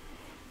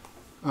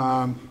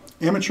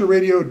 Amateur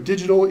Radio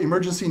Digital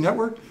Emergency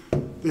Network.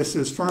 This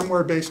is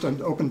firmware based on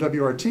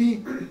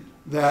OpenWRT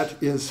that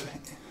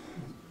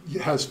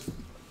has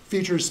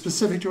features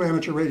specific to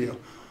amateur radio.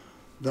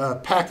 The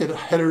packet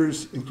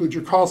headers include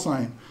your call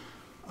sign.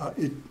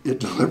 It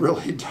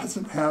deliberately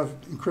doesn't have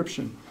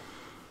encryption.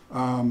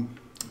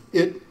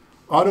 It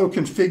auto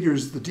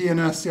configures the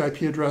DNS, the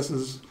IP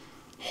addresses,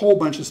 whole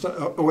bunch of stuff.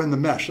 Oh, and the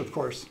mesh, of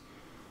course.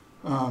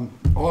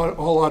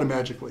 All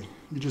automatically.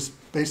 You just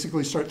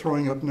basically start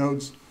throwing up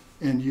nodes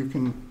and you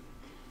can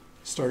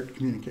start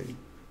communicating.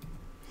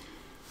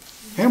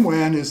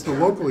 HamWAN is the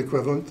local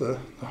equivalent, the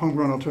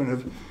homegrown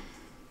alternative.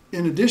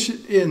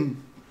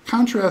 In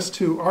contrast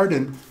to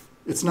Arden,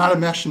 it's not a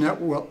mesh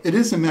network. Well, it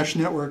is a mesh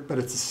network, but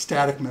it's a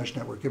static mesh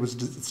network.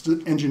 It's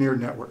an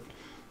engineered network.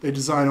 They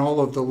design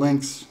all of the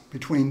links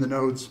between the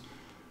nodes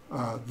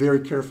very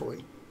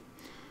carefully.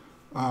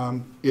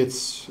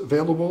 It's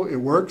available, it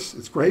works,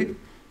 it's great.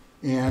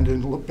 And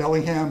in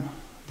Bellingham,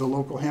 the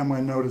local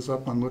HamWAN node is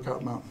up on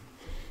Lookout Mountain.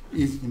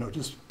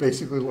 Just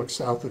basically look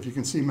south. If you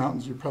can see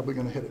mountains, you're probably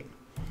going to hit it.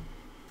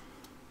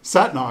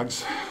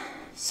 SatNogs,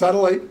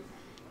 satellite.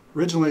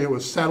 Originally, it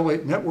was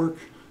Satellite Network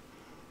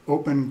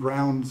Open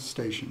Ground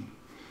Station.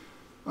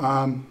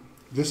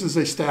 This is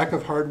a stack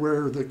of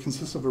hardware that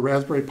consists of a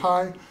Raspberry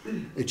Pi,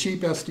 a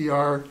cheap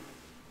SDR,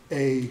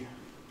 a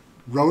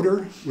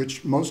rotor,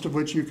 most of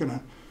which you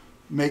can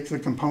make the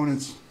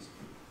components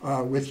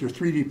with your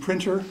 3D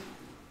printer,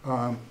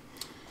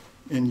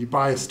 and you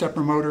buy a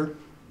stepper motor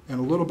and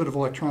a little bit of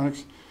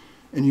electronics,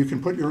 and you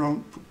can put your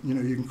own,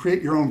 you can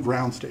create your own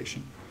ground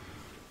station,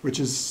 which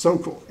is so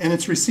cool. And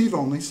it's receive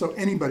only, so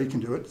anybody can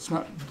do it. It's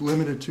not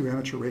limited to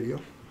amateur radio.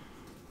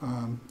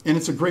 And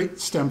it's a great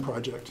STEM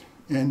project.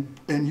 And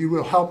you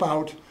will help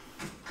out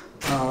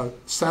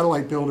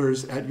satellite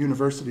builders at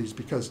universities,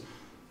 because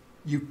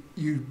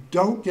you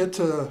don't get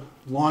to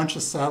launch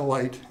a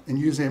satellite and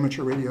use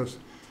amateur radios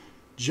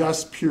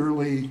just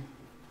purely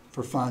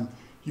for fun.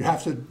 You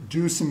have to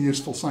do some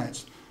useful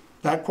science.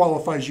 That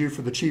qualifies you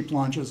for the cheap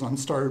launches on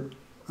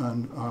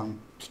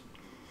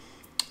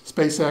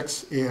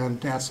SpaceX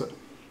and NASA.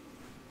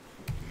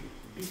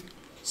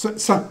 So,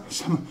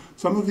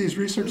 some of these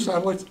research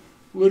satellites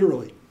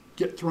literally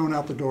get thrown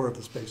out the door of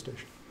the space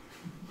station.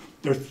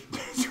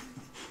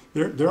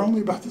 They're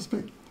only about this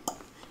big,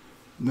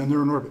 and then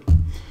they're in orbit.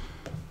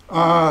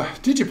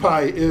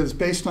 DigiPi is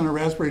based on a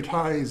Raspberry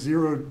Pi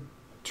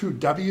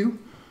 02W.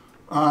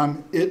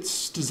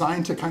 It's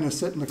designed to kind of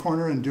sit in the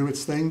corner and do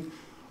its thing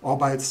all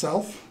by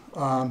itself.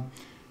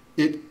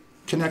 It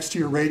connects to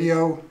your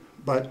radio,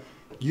 but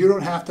you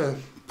don't have to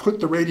put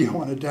the radio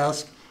on a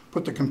desk,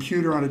 put the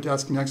computer on a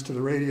desk next to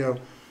the radio,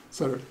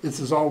 etc.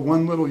 This is all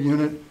one little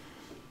unit,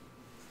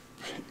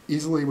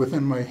 easily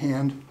within my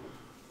hand.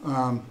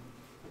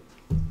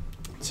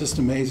 It's just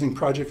an amazing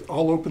project,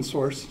 all open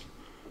source.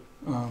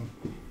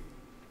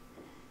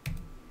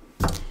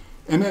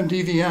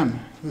 MMDVM,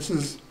 this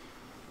is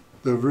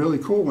the really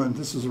cool one.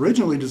 This is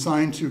originally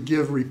designed to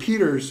give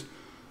repeaters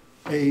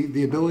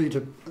the ability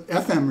to,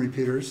 FM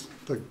repeaters,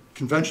 the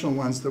conventional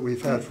ones that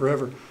we've had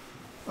forever,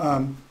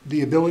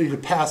 the ability to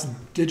pass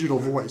digital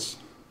voice,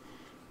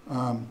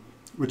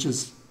 which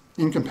is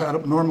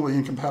normally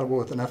incompatible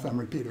with an FM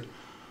repeater.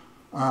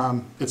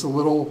 It's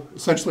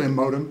essentially a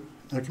modem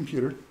in a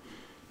computer,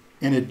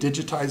 and it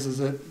digitizes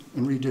it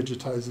and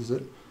redigitizes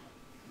it.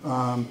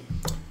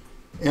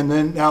 And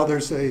then now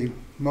there's a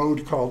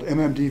mode called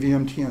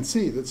MMDVM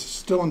TNC that's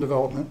still in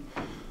development,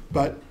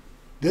 but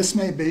this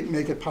may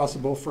make it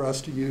possible for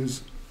us to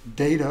use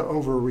data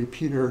over a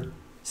repeater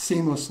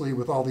seamlessly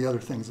with all the other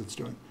things it's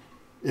doing.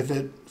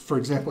 For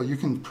example, you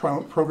can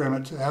program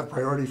it to have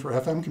priority for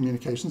FM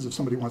communications. If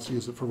somebody wants to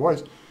use it for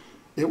voice,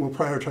 it will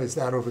prioritize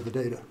that over the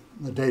data.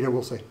 And the data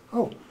will say,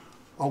 oh,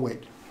 I'll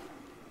wait.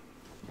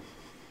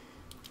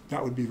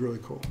 That would be really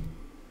cool.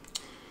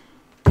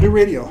 GNU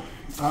Radio.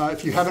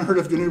 If you haven't heard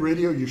of GNU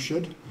Radio, you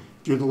should.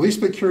 If you're the least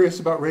bit curious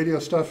about radio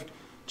stuff,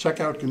 check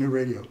out GNU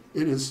Radio.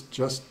 It is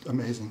just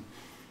amazing.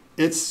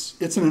 It's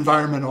an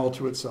environment all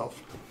to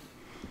itself.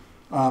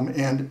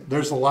 And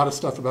there's a lot of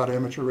stuff about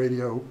amateur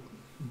radio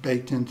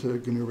baked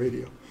into GNU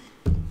Radio.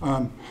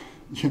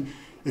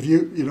 If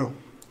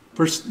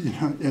first,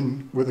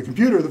 with a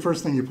computer, the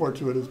first thing you port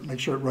to it is make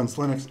sure it runs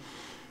Linux.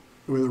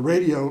 With a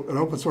radio, an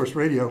open source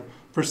radio,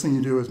 first thing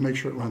you do is make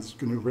sure it runs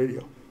GNU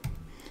Radio.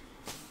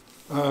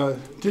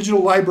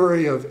 Digital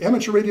Library of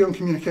Amateur Radio and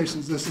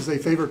Communications. This is a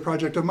favorite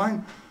project of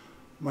mine.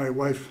 My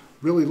wife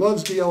really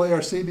loves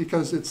DLARC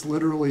because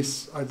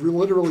I've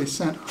literally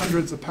sent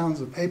hundreds of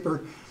pounds of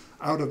paper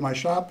out of my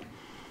shop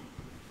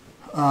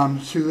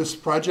to this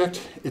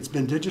project. It's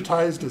been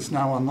digitized, it's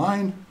now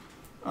online.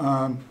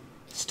 I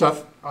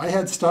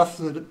had stuff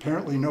that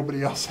apparently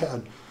nobody else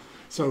had.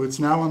 So it's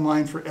now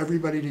online for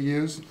everybody to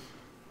use,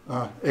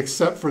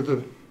 except for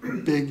the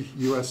big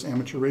US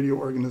amateur radio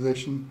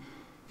organization.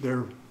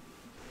 They're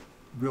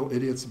real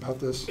idiots about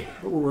this,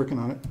 but we're working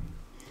on it.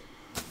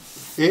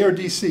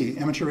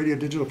 ARDC, Amateur Radio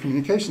Digital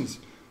Communications.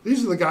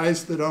 These are the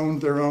guys that own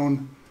their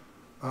own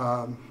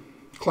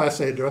Class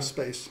A address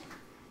space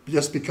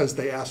just because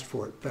they asked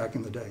for it back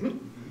in the day.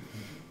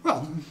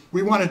 Well,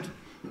 we wanted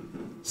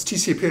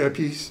TCP/IP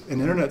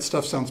and internet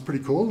stuff sounds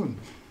pretty cool, and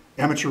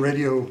amateur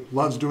radio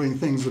loves doing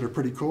things that are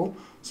pretty cool.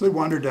 So they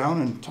wandered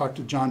down and talked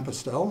to John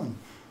Postel, and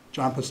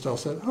John Postel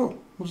said, "Oh,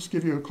 we'll just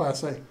give you a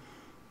Class A."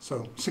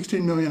 So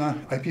 16 million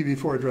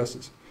IPv4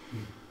 addresses.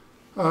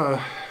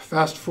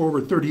 Fast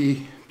forward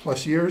 30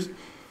 plus years,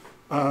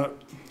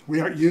 we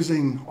aren't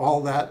using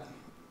all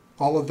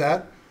of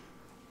that,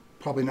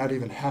 probably not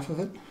even half of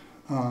it,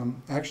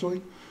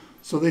 actually.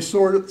 So they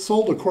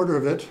sold a quarter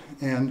of it,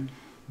 and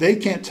they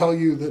can't tell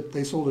you that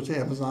they sold it to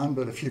Amazon,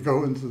 but if you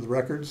go into the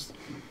records,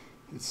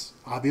 it's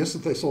obvious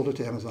that they sold it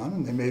to Amazon,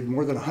 and they made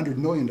more than $100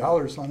 million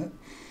on it.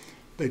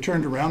 They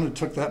turned around and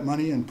took that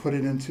money and put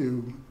it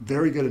into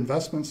very good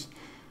investments,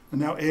 and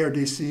now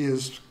ARDC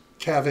is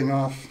calving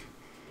off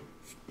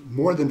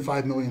more than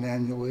 $5 million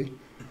annually.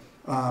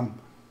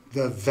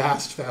 The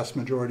vast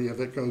majority of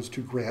it goes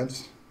to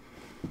grants.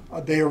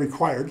 They are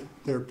required.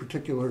 Their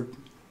particular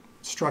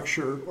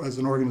structure as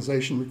an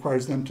organization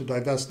requires them to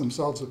divest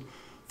themselves of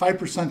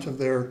 5% of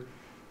their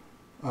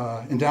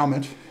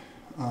endowment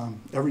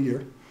every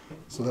year.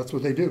 So that's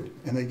what they do,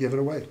 and they give it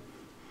away.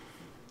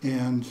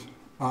 And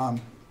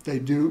they're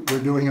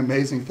doing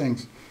amazing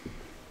things.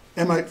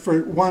 And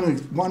for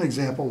one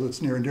example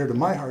that's near and dear to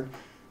my heart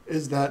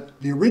is that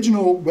the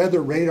original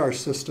weather radar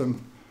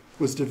system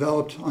was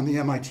developed on the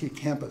MIT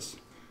campus.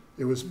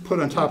 It was put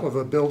on top of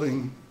a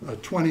building, a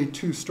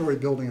 22-story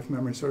building, if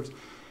memory serves,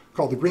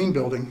 called the Green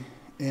Building,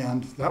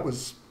 and that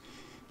was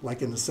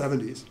like in the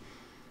 70s.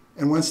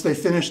 And once they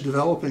finished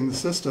developing the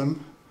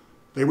system,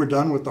 they were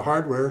done with the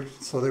hardware,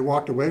 so they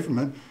walked away from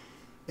it,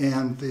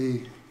 and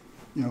the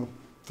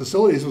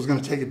facilities was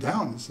going to take it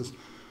down. It says,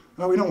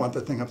 "Oh, we don't want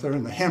that thing up there."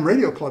 And the Ham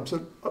Radio Club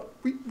said, "Oh,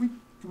 we play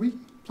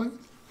with it."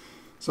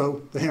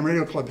 So the Ham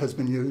Radio Club has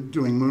been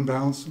doing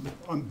moonbounds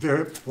on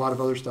a lot of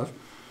other stuff.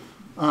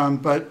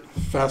 But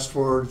fast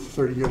forward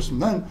 30 years from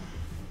then,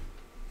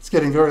 it's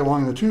getting very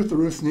long in the tooth. The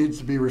roof needs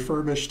to be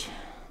refurbished.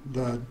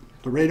 The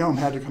radome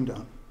had to come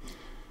down.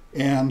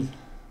 And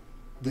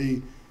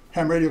the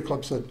Ham Radio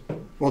Club said,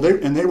 well, they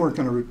weren't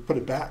going to put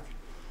it back.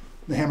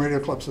 The Ham Radio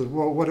Club said,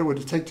 well, what would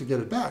it take to get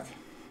it back? He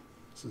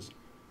says,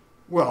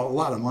 well, a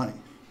lot of money.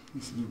 He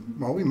said,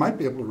 well, we might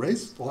be able to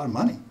raise a lot of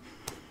money.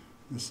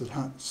 I said,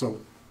 huh? So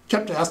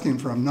kept asking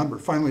for a number.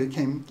 Finally, it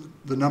came,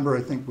 the number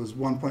I think was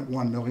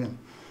 1.1 million.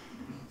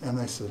 And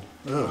they said,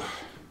 ugh.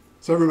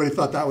 So everybody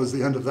thought that was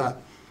the end of that.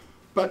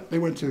 But they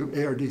went to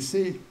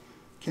ARDC,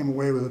 came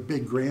away with a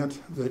big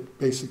grant that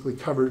basically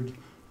covered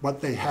what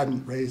they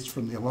hadn't raised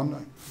from the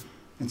alumni.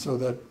 And so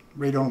that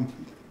radome,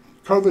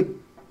 COVID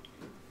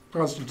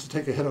caused it to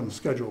take a hit on the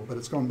schedule, but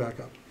it's going back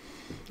up.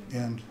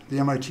 And the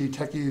MIT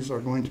techies are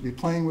going to be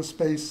playing with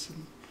space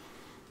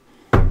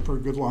for a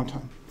good long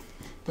time.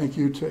 Thank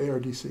you to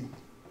ARDC.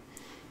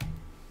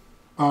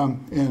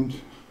 And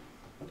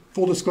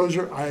full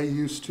disclosure, I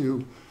used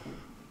to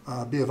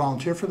be a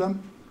volunteer for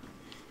them.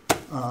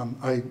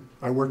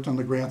 I worked on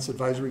the grants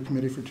advisory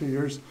committee for 2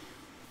 years.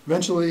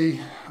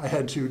 Eventually, I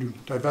had to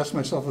divest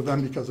myself of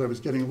them because I was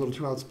getting a little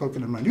too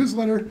outspoken in my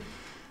newsletter,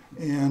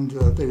 and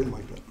they didn't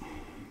like that.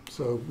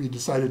 So we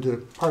decided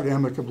to part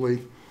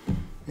amicably,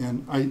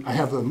 and I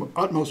have the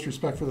utmost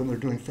respect for them. They're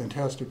doing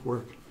fantastic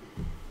work.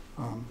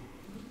 I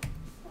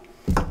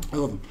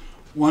love them.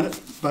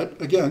 But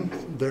again,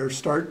 their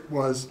start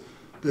was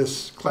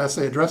this Class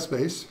A address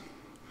space,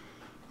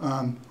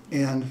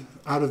 and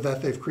out of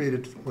that they've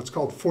created what's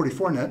called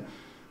 44net,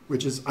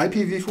 which is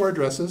IPv4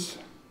 addresses.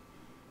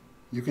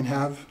 You can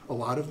have a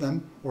lot of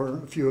them or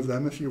a few of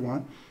them if you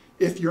want,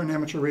 if you're an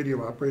amateur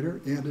radio operator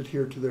and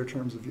adhere to their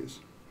terms of use,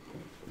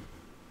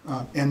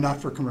 and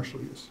not for commercial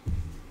use.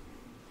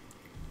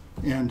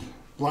 And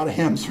a lot of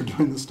hams are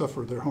doing this stuff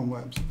for their home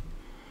labs.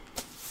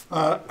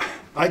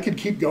 I could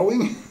keep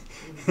going.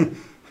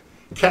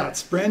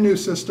 CATS, brand new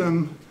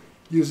system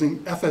using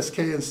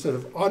FSK instead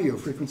of audio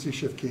frequency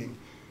shift keying.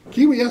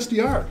 Kiwi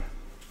SDR.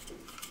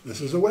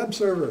 This is a web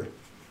server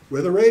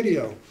with a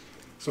radio.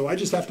 So I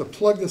just have to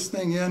plug this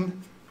thing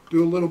in,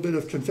 do a little bit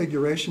of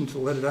configuration to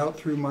let it out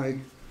through my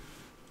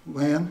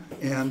LAN,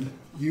 and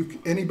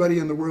anybody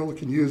in the world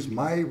can use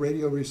my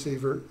radio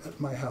receiver at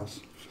my house.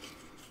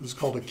 This is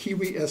called a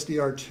Kiwi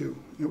SDR2.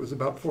 It was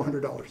about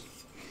 $400.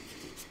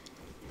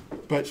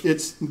 But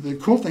the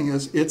cool thing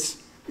is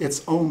it's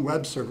its own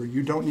web server.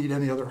 You don't need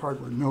any other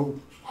hardware, no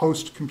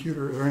host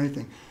computer or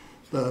anything.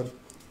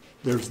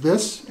 There's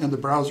this and the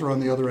browser on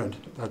the other end.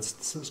 That's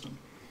the system.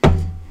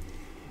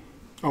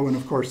 Oh, and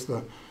of course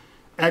the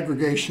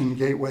aggregation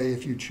gateway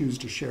if you choose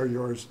to share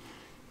yours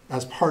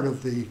as part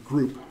of the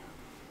group.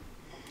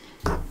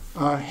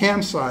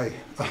 HamSci,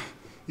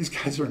 these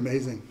guys are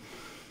amazing.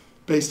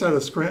 Based out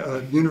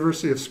of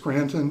University of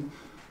Scranton,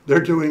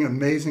 they're doing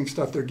amazing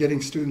stuff. They're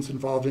getting students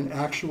involved in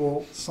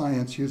actual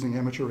science using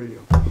amateur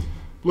radio.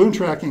 Balloon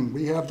tracking,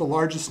 we have the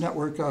largest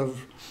network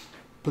of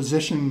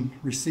position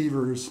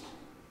receivers.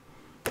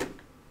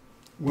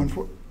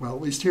 Well,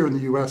 at least here in the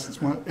US,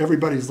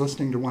 everybody's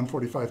listening to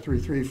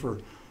 145.33 for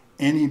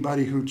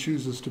anybody who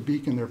chooses to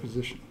beacon their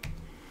position.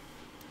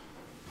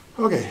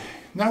 Okay,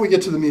 now we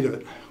get to the meat of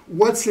it.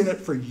 What's in it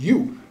for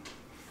you?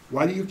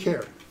 Why do you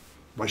care?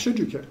 Why should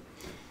you care?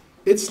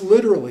 It's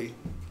literally,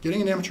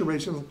 getting an amateur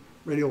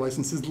radio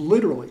license is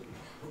literally,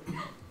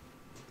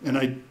 and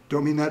I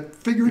don't mean that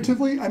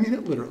figuratively, I mean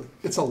it literally.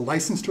 It's a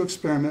license to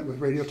experiment with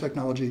radio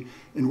technology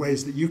in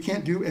ways that you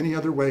can't do any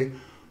other way,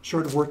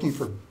 short of working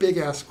for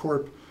big-ass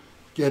corp,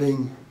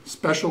 getting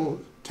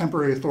special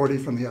temporary authority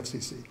from the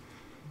FCC.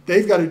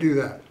 They've got to do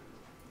that.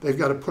 They've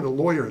got to put a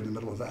lawyer in the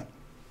middle of that.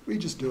 We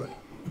just do it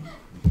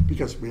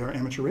because we are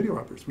amateur radio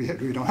operators. We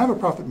don't have a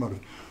profit motive.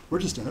 We're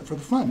just in it for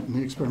the fun and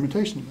the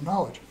experimentation and the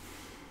knowledge.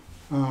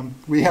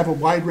 We have a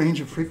wide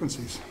range of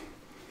frequencies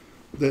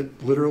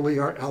that literally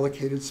are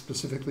allocated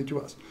specifically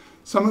to us.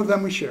 Some of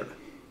them we share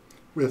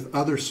with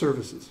other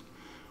services.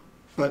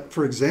 But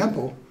for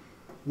example,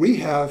 we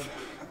have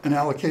an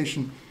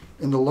allocation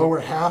in the lower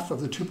half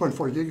of the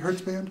 2.4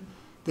 gigahertz band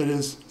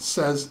that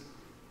says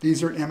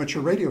these are amateur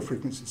radio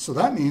frequencies. So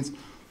that means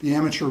the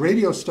amateur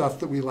radio stuff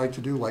that we like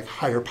to do, like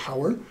higher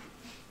power,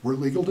 we're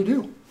legal to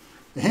do.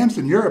 The hams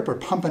in Europe are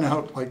pumping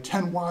out like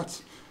 10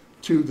 watts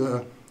to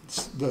the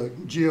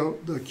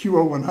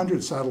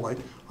QO100 satellite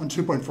on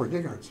 2.4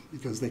 gigahertz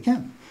because they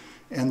can.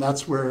 And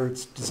that's where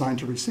it's designed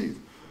to receive.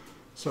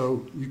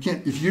 So you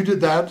can't, if you did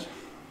that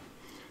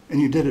and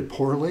you did it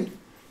poorly,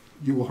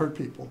 you will hurt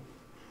people,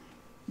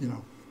 you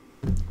know.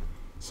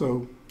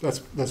 So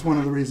that's one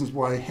of the reasons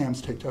why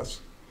hams take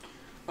tests.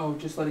 Oh,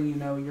 just letting you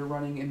know, you're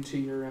running into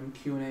your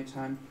Q&A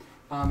time,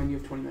 and you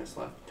have 20 minutes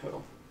left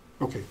total.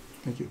 Okay,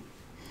 thank you.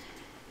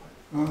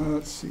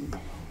 Let's see,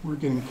 we're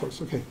getting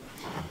close, okay.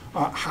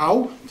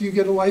 How do you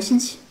get a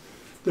license?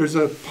 There's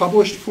a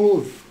published pool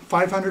of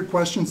 500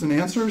 questions and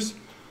answers.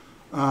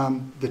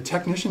 The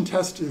technician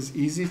test is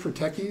easy for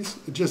techies.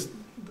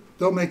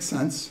 They'll make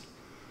sense.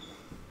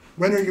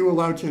 When are you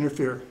allowed to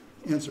interfere?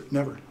 Answer,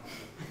 never.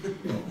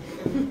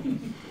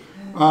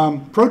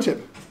 Pro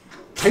tip,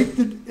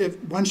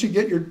 once you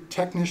get your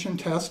technician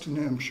test, and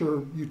I'm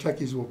sure you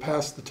techies will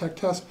pass the tech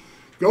test,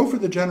 go for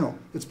the general.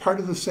 It's part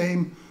of the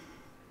same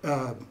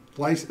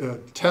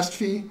test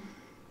fee.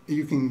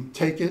 You can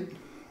take it,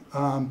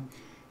 and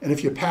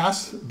if you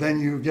pass, then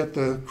you get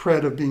the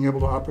cred of being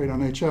able to operate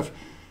on HF.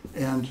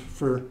 And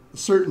for a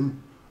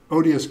certain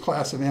odious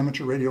class of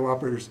amateur radio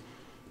operators,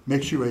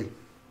 makes you a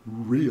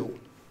real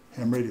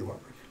ham radio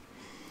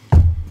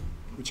operator,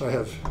 which I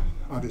have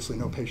obviously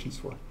no patience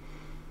for.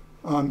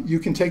 You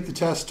can take the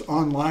test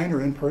online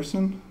or in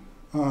person.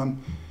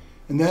 And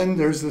then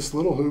there's this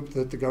little hoop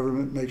that the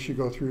government makes you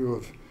go through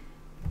of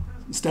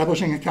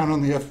establishing an account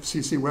on the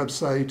FCC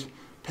website,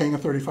 paying a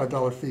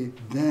 $35 fee,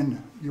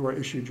 then you are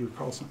issued your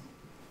call sign.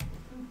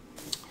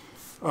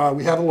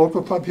 We have a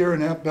local club here in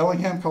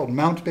Bellingham called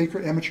Mount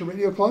Baker Amateur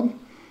Radio Club.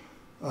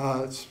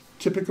 It's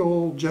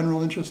typical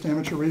general interest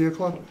amateur radio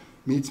club,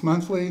 meets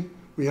monthly.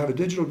 We have a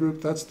digital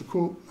group, that's the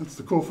cool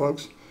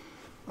folks.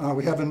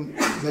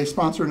 They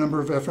sponsor a number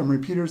of FM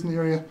repeaters in the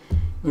area.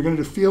 They're going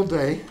to do field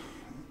day,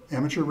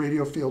 amateur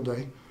radio field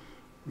day.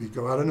 We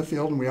go out in the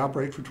field and we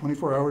operate for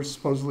 24 hours,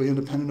 supposedly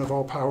independent of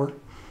all power,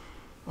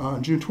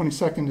 June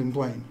 22nd in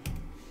Blaine.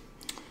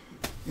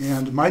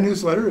 And my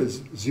newsletter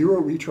is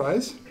 0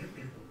 retries.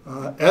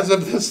 As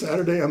of this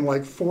Saturday, I'm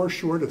like 4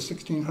 short of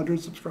 1,600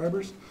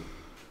 subscribers.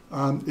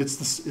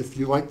 If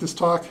you like this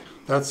talk,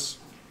 that's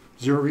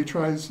 0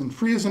 retries and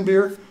free as in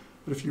beer.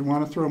 But if you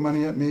want to throw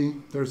money at me,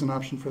 there's an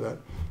option for that.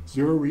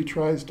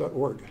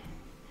 0retries.org.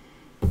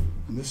 And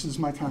this is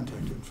my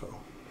contact info.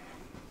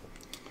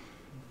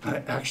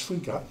 I actually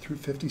got through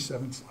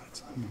 57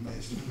 slides. I'm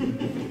amazed.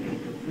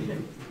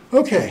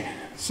 Okay,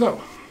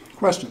 so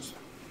questions.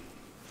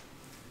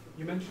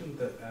 You mentioned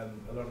that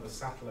a lot of the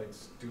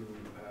satellites do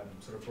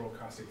sort of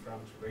broadcasting for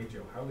amateur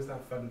radio. How is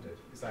that funded?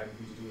 Is that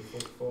anything to do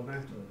with Fornet,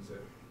 or is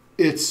it?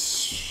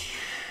 It's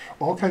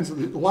all kinds of,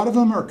 a lot of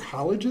them are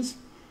colleges.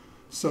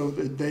 So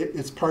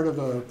it's part of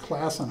a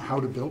class on how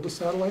to build a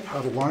satellite, how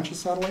to launch a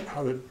satellite,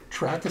 how to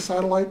track a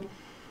satellite.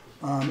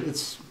 A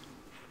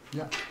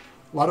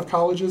lot of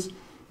colleges,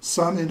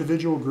 some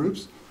individual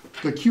groups.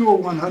 The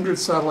QO100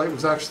 satellite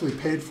was actually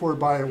paid for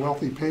by a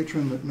wealthy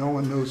patron that no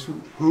one knows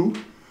who.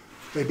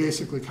 They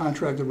basically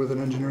contracted with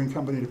an engineering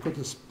company to put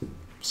this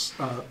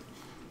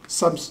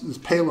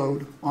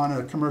payload on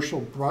a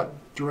commercial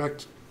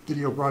direct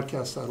video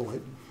broadcast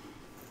satellite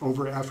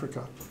over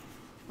Africa.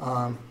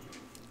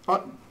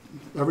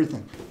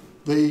 Everything.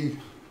 The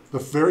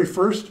very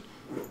first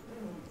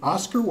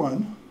Oscar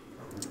 1,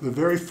 the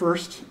very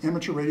first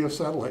amateur radio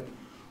satellite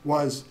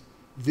was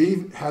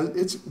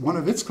one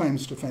of its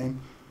claims to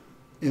fame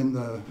in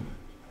the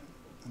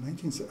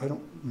 19th, I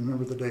don't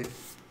remember the date,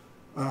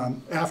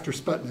 after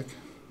Sputnik,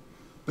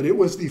 but it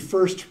was the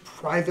first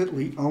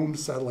privately owned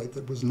satellite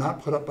that was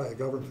not put up by a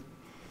government.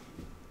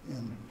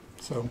 And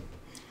so,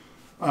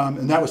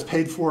 and that was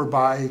paid for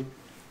by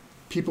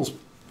people's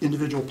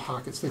individual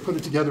pockets. They put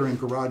it together in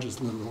garages,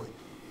 literally.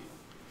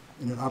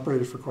 And it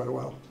operated for quite a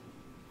while.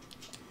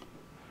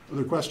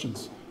 Other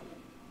questions?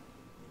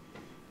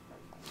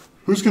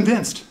 Who's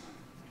convinced?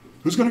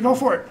 Who's going to go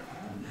for it?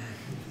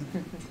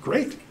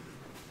 great.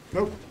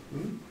 Nope.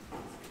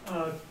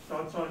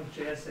 Thoughts on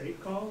JS8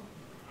 call?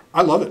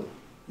 I love it.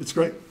 It's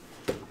great.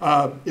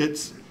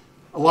 It's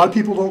a lot of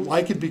people don't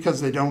like it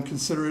because they don't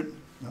consider it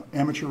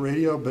amateur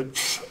radio, but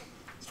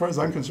as far as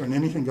I'm concerned,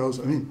 anything goes.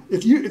 I mean,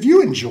 if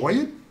you enjoy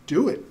it,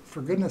 do it,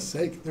 for goodness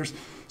sake. There's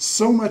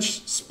so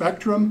much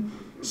spectrum,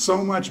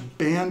 so much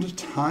band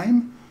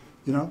time.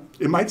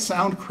 It might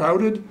sound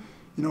crowded,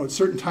 at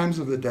certain times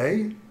of the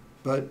day,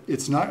 but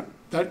it's not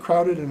that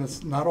crowded, and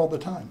it's not all the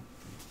time.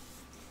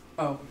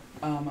 Oh,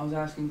 I was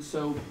asking,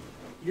 so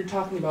you're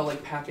talking about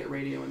like packet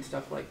radio and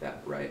stuff like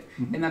that, right?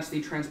 Mm-hmm. And that's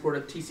the transport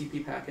of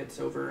TCP packets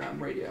over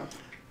radio.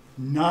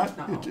 Not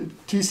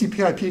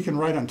TCP/IP can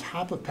write on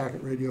top of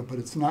packet radio, but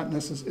it's not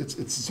necessary. It's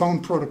its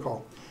own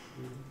protocol.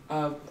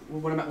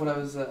 What I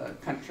was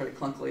kind of trying to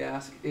clunkily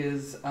ask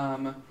is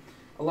a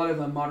lot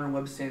of modern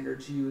web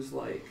standards use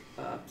like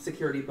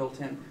security built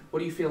in. What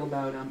do you feel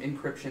about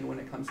encryption when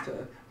it comes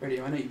to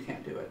radio? I know you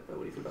can't do it, but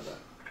what do you feel about that?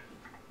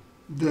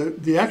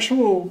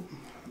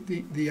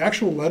 The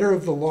actual letter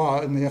of the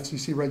law in the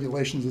FCC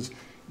regulations is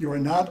you are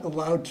not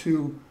allowed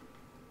to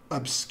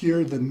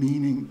obscure the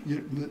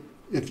meaning.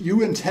 If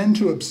you intend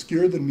to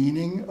obscure the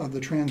meaning of the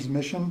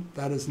transmission,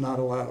 that is not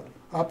allowed.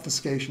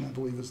 Obfuscation, I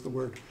believe, is the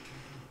word.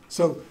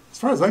 So as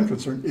far as I'm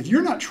concerned, if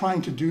you're not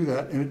trying to do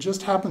that, and it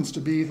just happens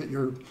to be that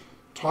you're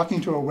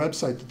talking to a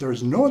website that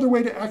there's no other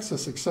way to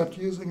access except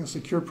using a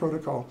secure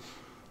protocol,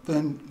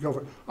 then go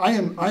for it. I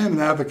am an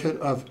advocate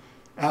of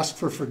ask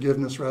for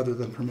forgiveness rather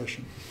than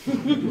permission.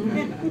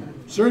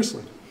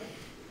 Seriously.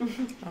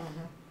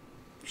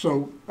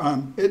 So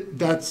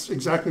that's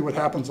exactly what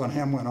happens on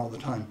HamWAN all the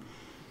time.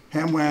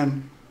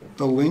 HamWAN,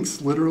 the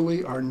links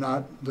literally are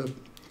not the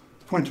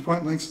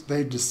point-to-point links.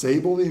 They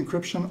disable the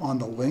encryption on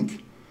the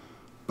link,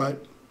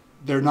 but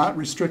they're not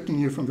restricting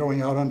you from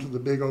going out onto the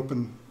big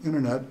open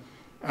internet,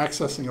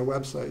 accessing a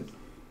website,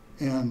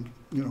 and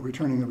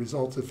returning the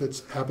results if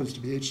it happens to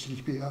be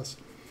HTTPS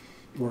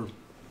or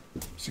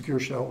secure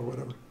shell or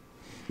whatever.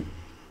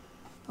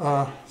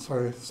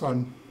 Sorry,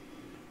 son.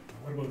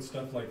 What about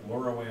stuff like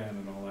LoRaWAN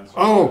and all that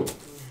stuff? Oh,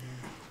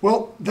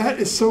 well, that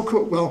is so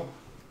cool. Well,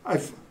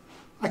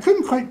 I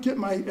couldn't quite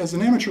get as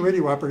an amateur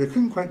radio operator, I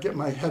couldn't quite get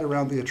my head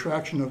around the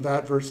attraction of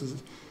that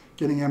versus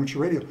getting amateur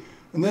radio.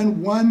 And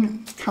then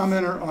one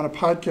commenter on a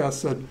podcast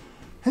said,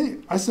 hey,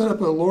 I set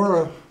up a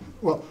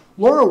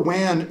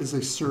LoRaWAN is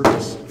a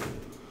service,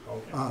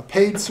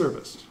 paid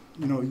service.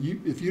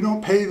 If you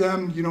don't pay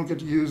them, you don't get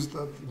to use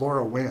the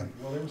LoRaWAN.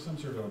 Well, there was some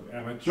sort of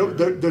amateur.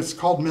 No, that's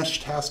called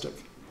Meshtastic,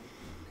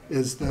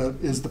 is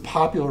the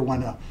popular one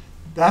now.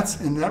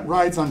 That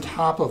rides on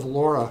top of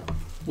LoRa.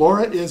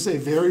 LoRa is a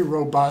very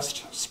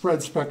robust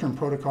spread spectrum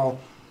protocol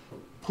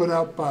put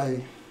out by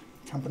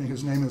a company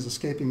whose name is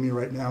escaping me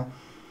right now.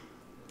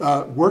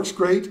 Works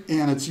great,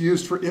 and it's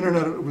used for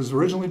internet. It was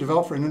originally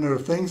developed for Internet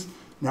of Things.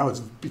 Now it's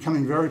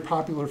becoming very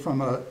popular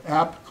from an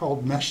app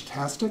called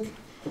Meshtastic,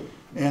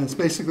 and it's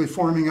basically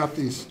forming up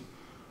these.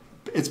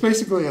 It's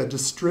basically a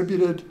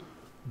distributed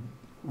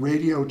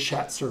radio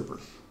chat server,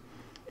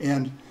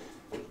 and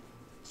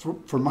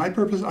for my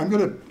purpose, I'm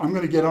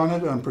gonna get on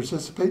it and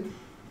participate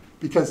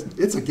because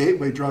it's a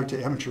gateway drug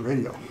to amateur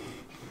radio.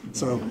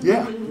 So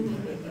yeah,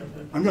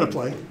 I'm gonna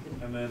play.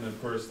 And then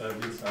of course that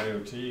leads to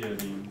IoT. I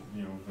mean,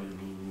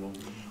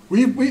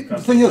 the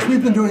thing is,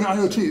 we've been doing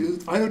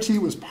IoT. IoT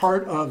was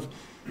part of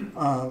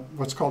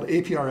what's called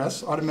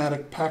APRS,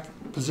 Automatic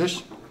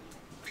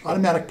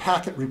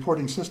Packet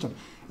Reporting System.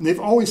 And they've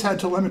always had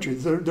telemetry.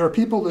 There are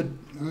people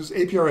whose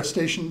APRS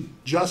station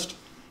just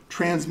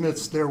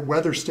transmits their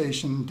weather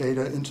station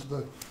data into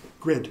the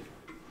grid.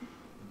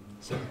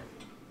 So.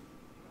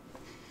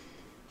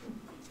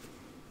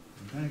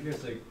 I'm kind of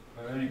curious, like,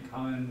 are there any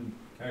common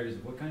carriers?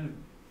 What kind of,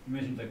 you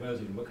mentioned like weather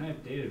station, what kind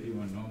of data do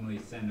people normally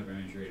send over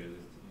amateur radio? You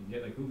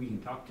get like who we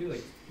can talk to?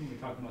 Like, when we're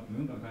talking about the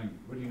moon,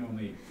 what do you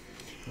normally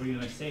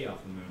say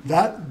off the moon?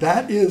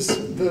 That is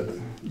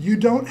you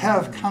don't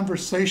have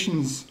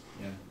conversations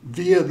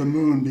via the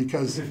moon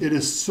because it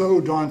is so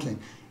daunting.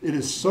 It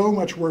is so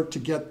much work to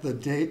get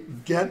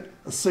get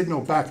a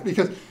signal back,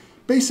 because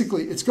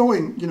basically it's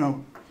going,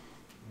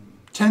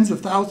 tens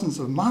of thousands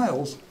of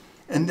miles,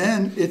 and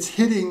then it's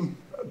hitting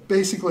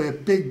basically a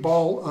big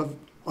ball of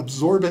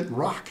absorbent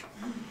rock.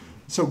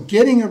 So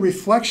getting a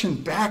reflection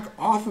back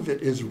off of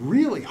it is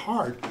really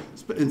hard,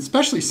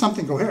 especially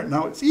something coherent.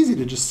 Now, it's easy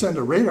to just send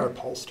a radar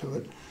pulse to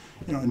it,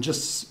 and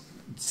just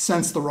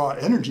sense the raw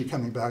energy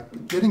coming back.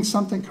 But getting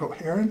something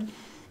coherent,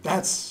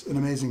 that's an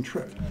amazing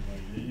trick.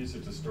 You use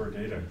it to store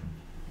data.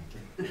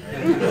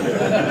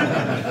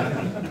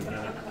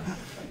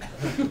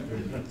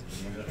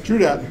 True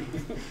that.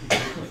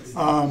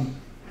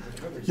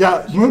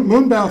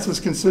 Moon bounce is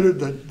considered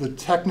the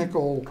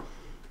technical,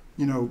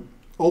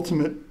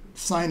 ultimate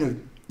sign of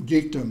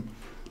geekdom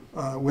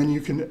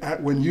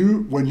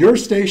when your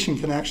station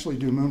can actually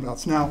do moon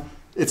bounce. Now,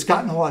 it's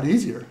gotten a lot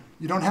easier.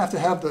 You don't have to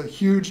have the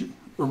huge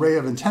array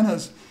of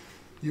antennas.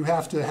 You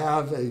have to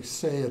have a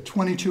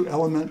 22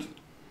 element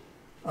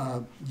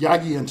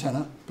Yagi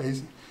antenna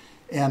base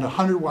and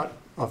 100 watt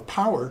of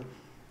power,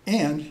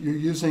 And you're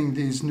using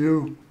these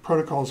new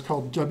protocols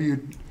called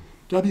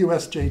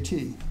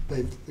WSJT.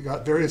 They've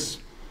got various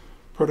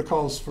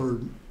protocols for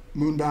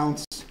moon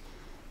bounce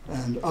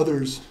and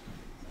others,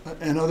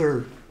 and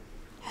other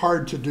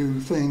hard to do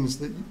things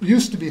that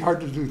used to be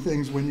hard to do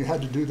things when you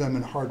had to do them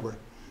in hardware.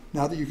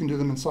 Now that you can do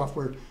them in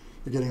software,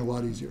 they're getting a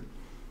lot easier.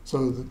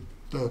 So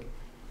the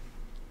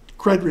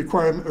cred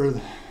requirement, or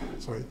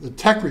the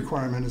tech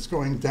requirement is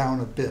going down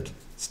a bit.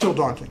 Still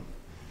daunting,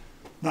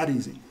 not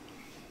easy.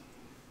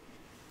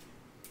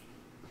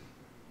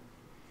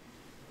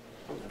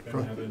 I've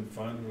been having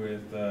fun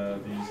with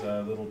these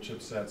little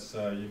chipsets.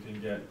 You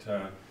can get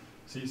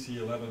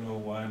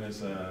CC1101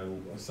 as a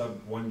sub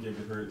 1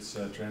 gigahertz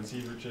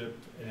transceiver chip,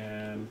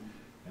 and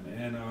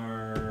an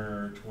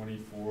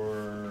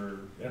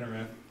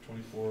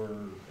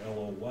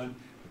NRF24L01,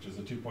 which is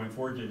a 2.4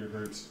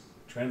 gigahertz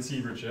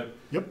transceiver chip.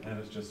 Yep. And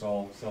it's just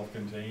all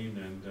self-contained,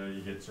 and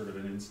you get sort of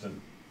an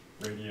instant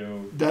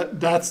radio.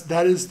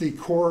 That is the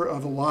core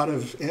of a lot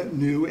of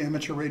new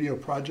amateur radio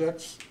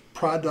products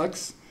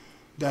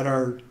that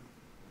are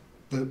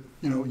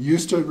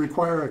used to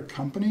require a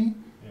company,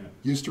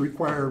 used to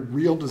require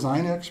real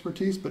design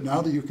expertise, but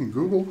now that you can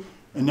Google,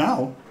 and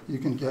now you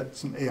can get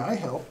some AI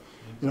help,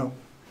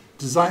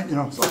 design,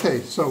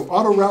 okay, so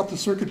auto route the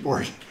circuit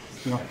board,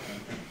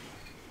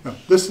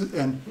 this is,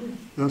 and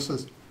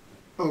says,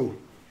 oh,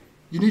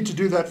 you need to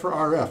do that for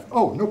RF.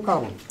 Oh, no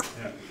problem.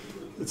 Yeah.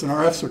 It's an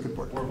RF circuit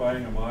board. Or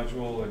buying a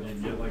module and you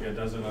can get like a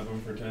dozen of them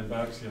for $10,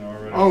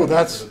 or Oh,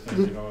 that's sort of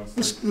thing,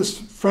 this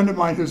friend of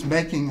mine who's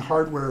making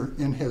hardware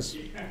in his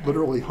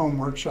literally home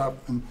workshop,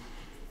 and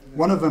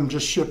one of them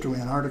just shipped to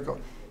Antarctica.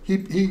 He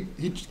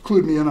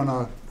clued me in on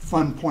a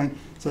fun point.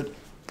 Said,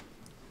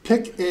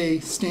 pick a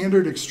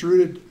standard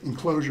extruded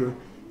enclosure,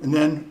 and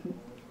then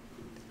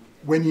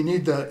when you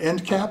need the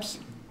end caps,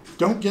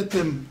 don't get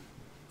them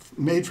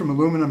made from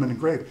aluminum and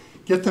engraved.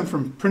 Get them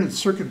from printed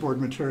circuit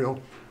board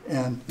material,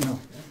 and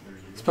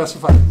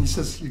specify. And he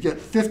says you get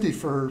 50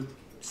 for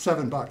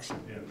 $7. Yeah.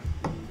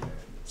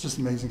 It's just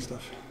amazing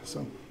stuff.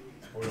 So,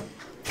 Oil.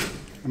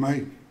 am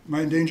I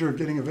in danger of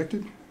getting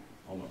evicted?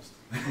 Almost.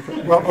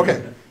 Okay. Well,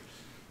 okay.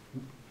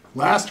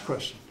 Last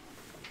question.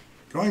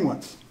 Going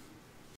once.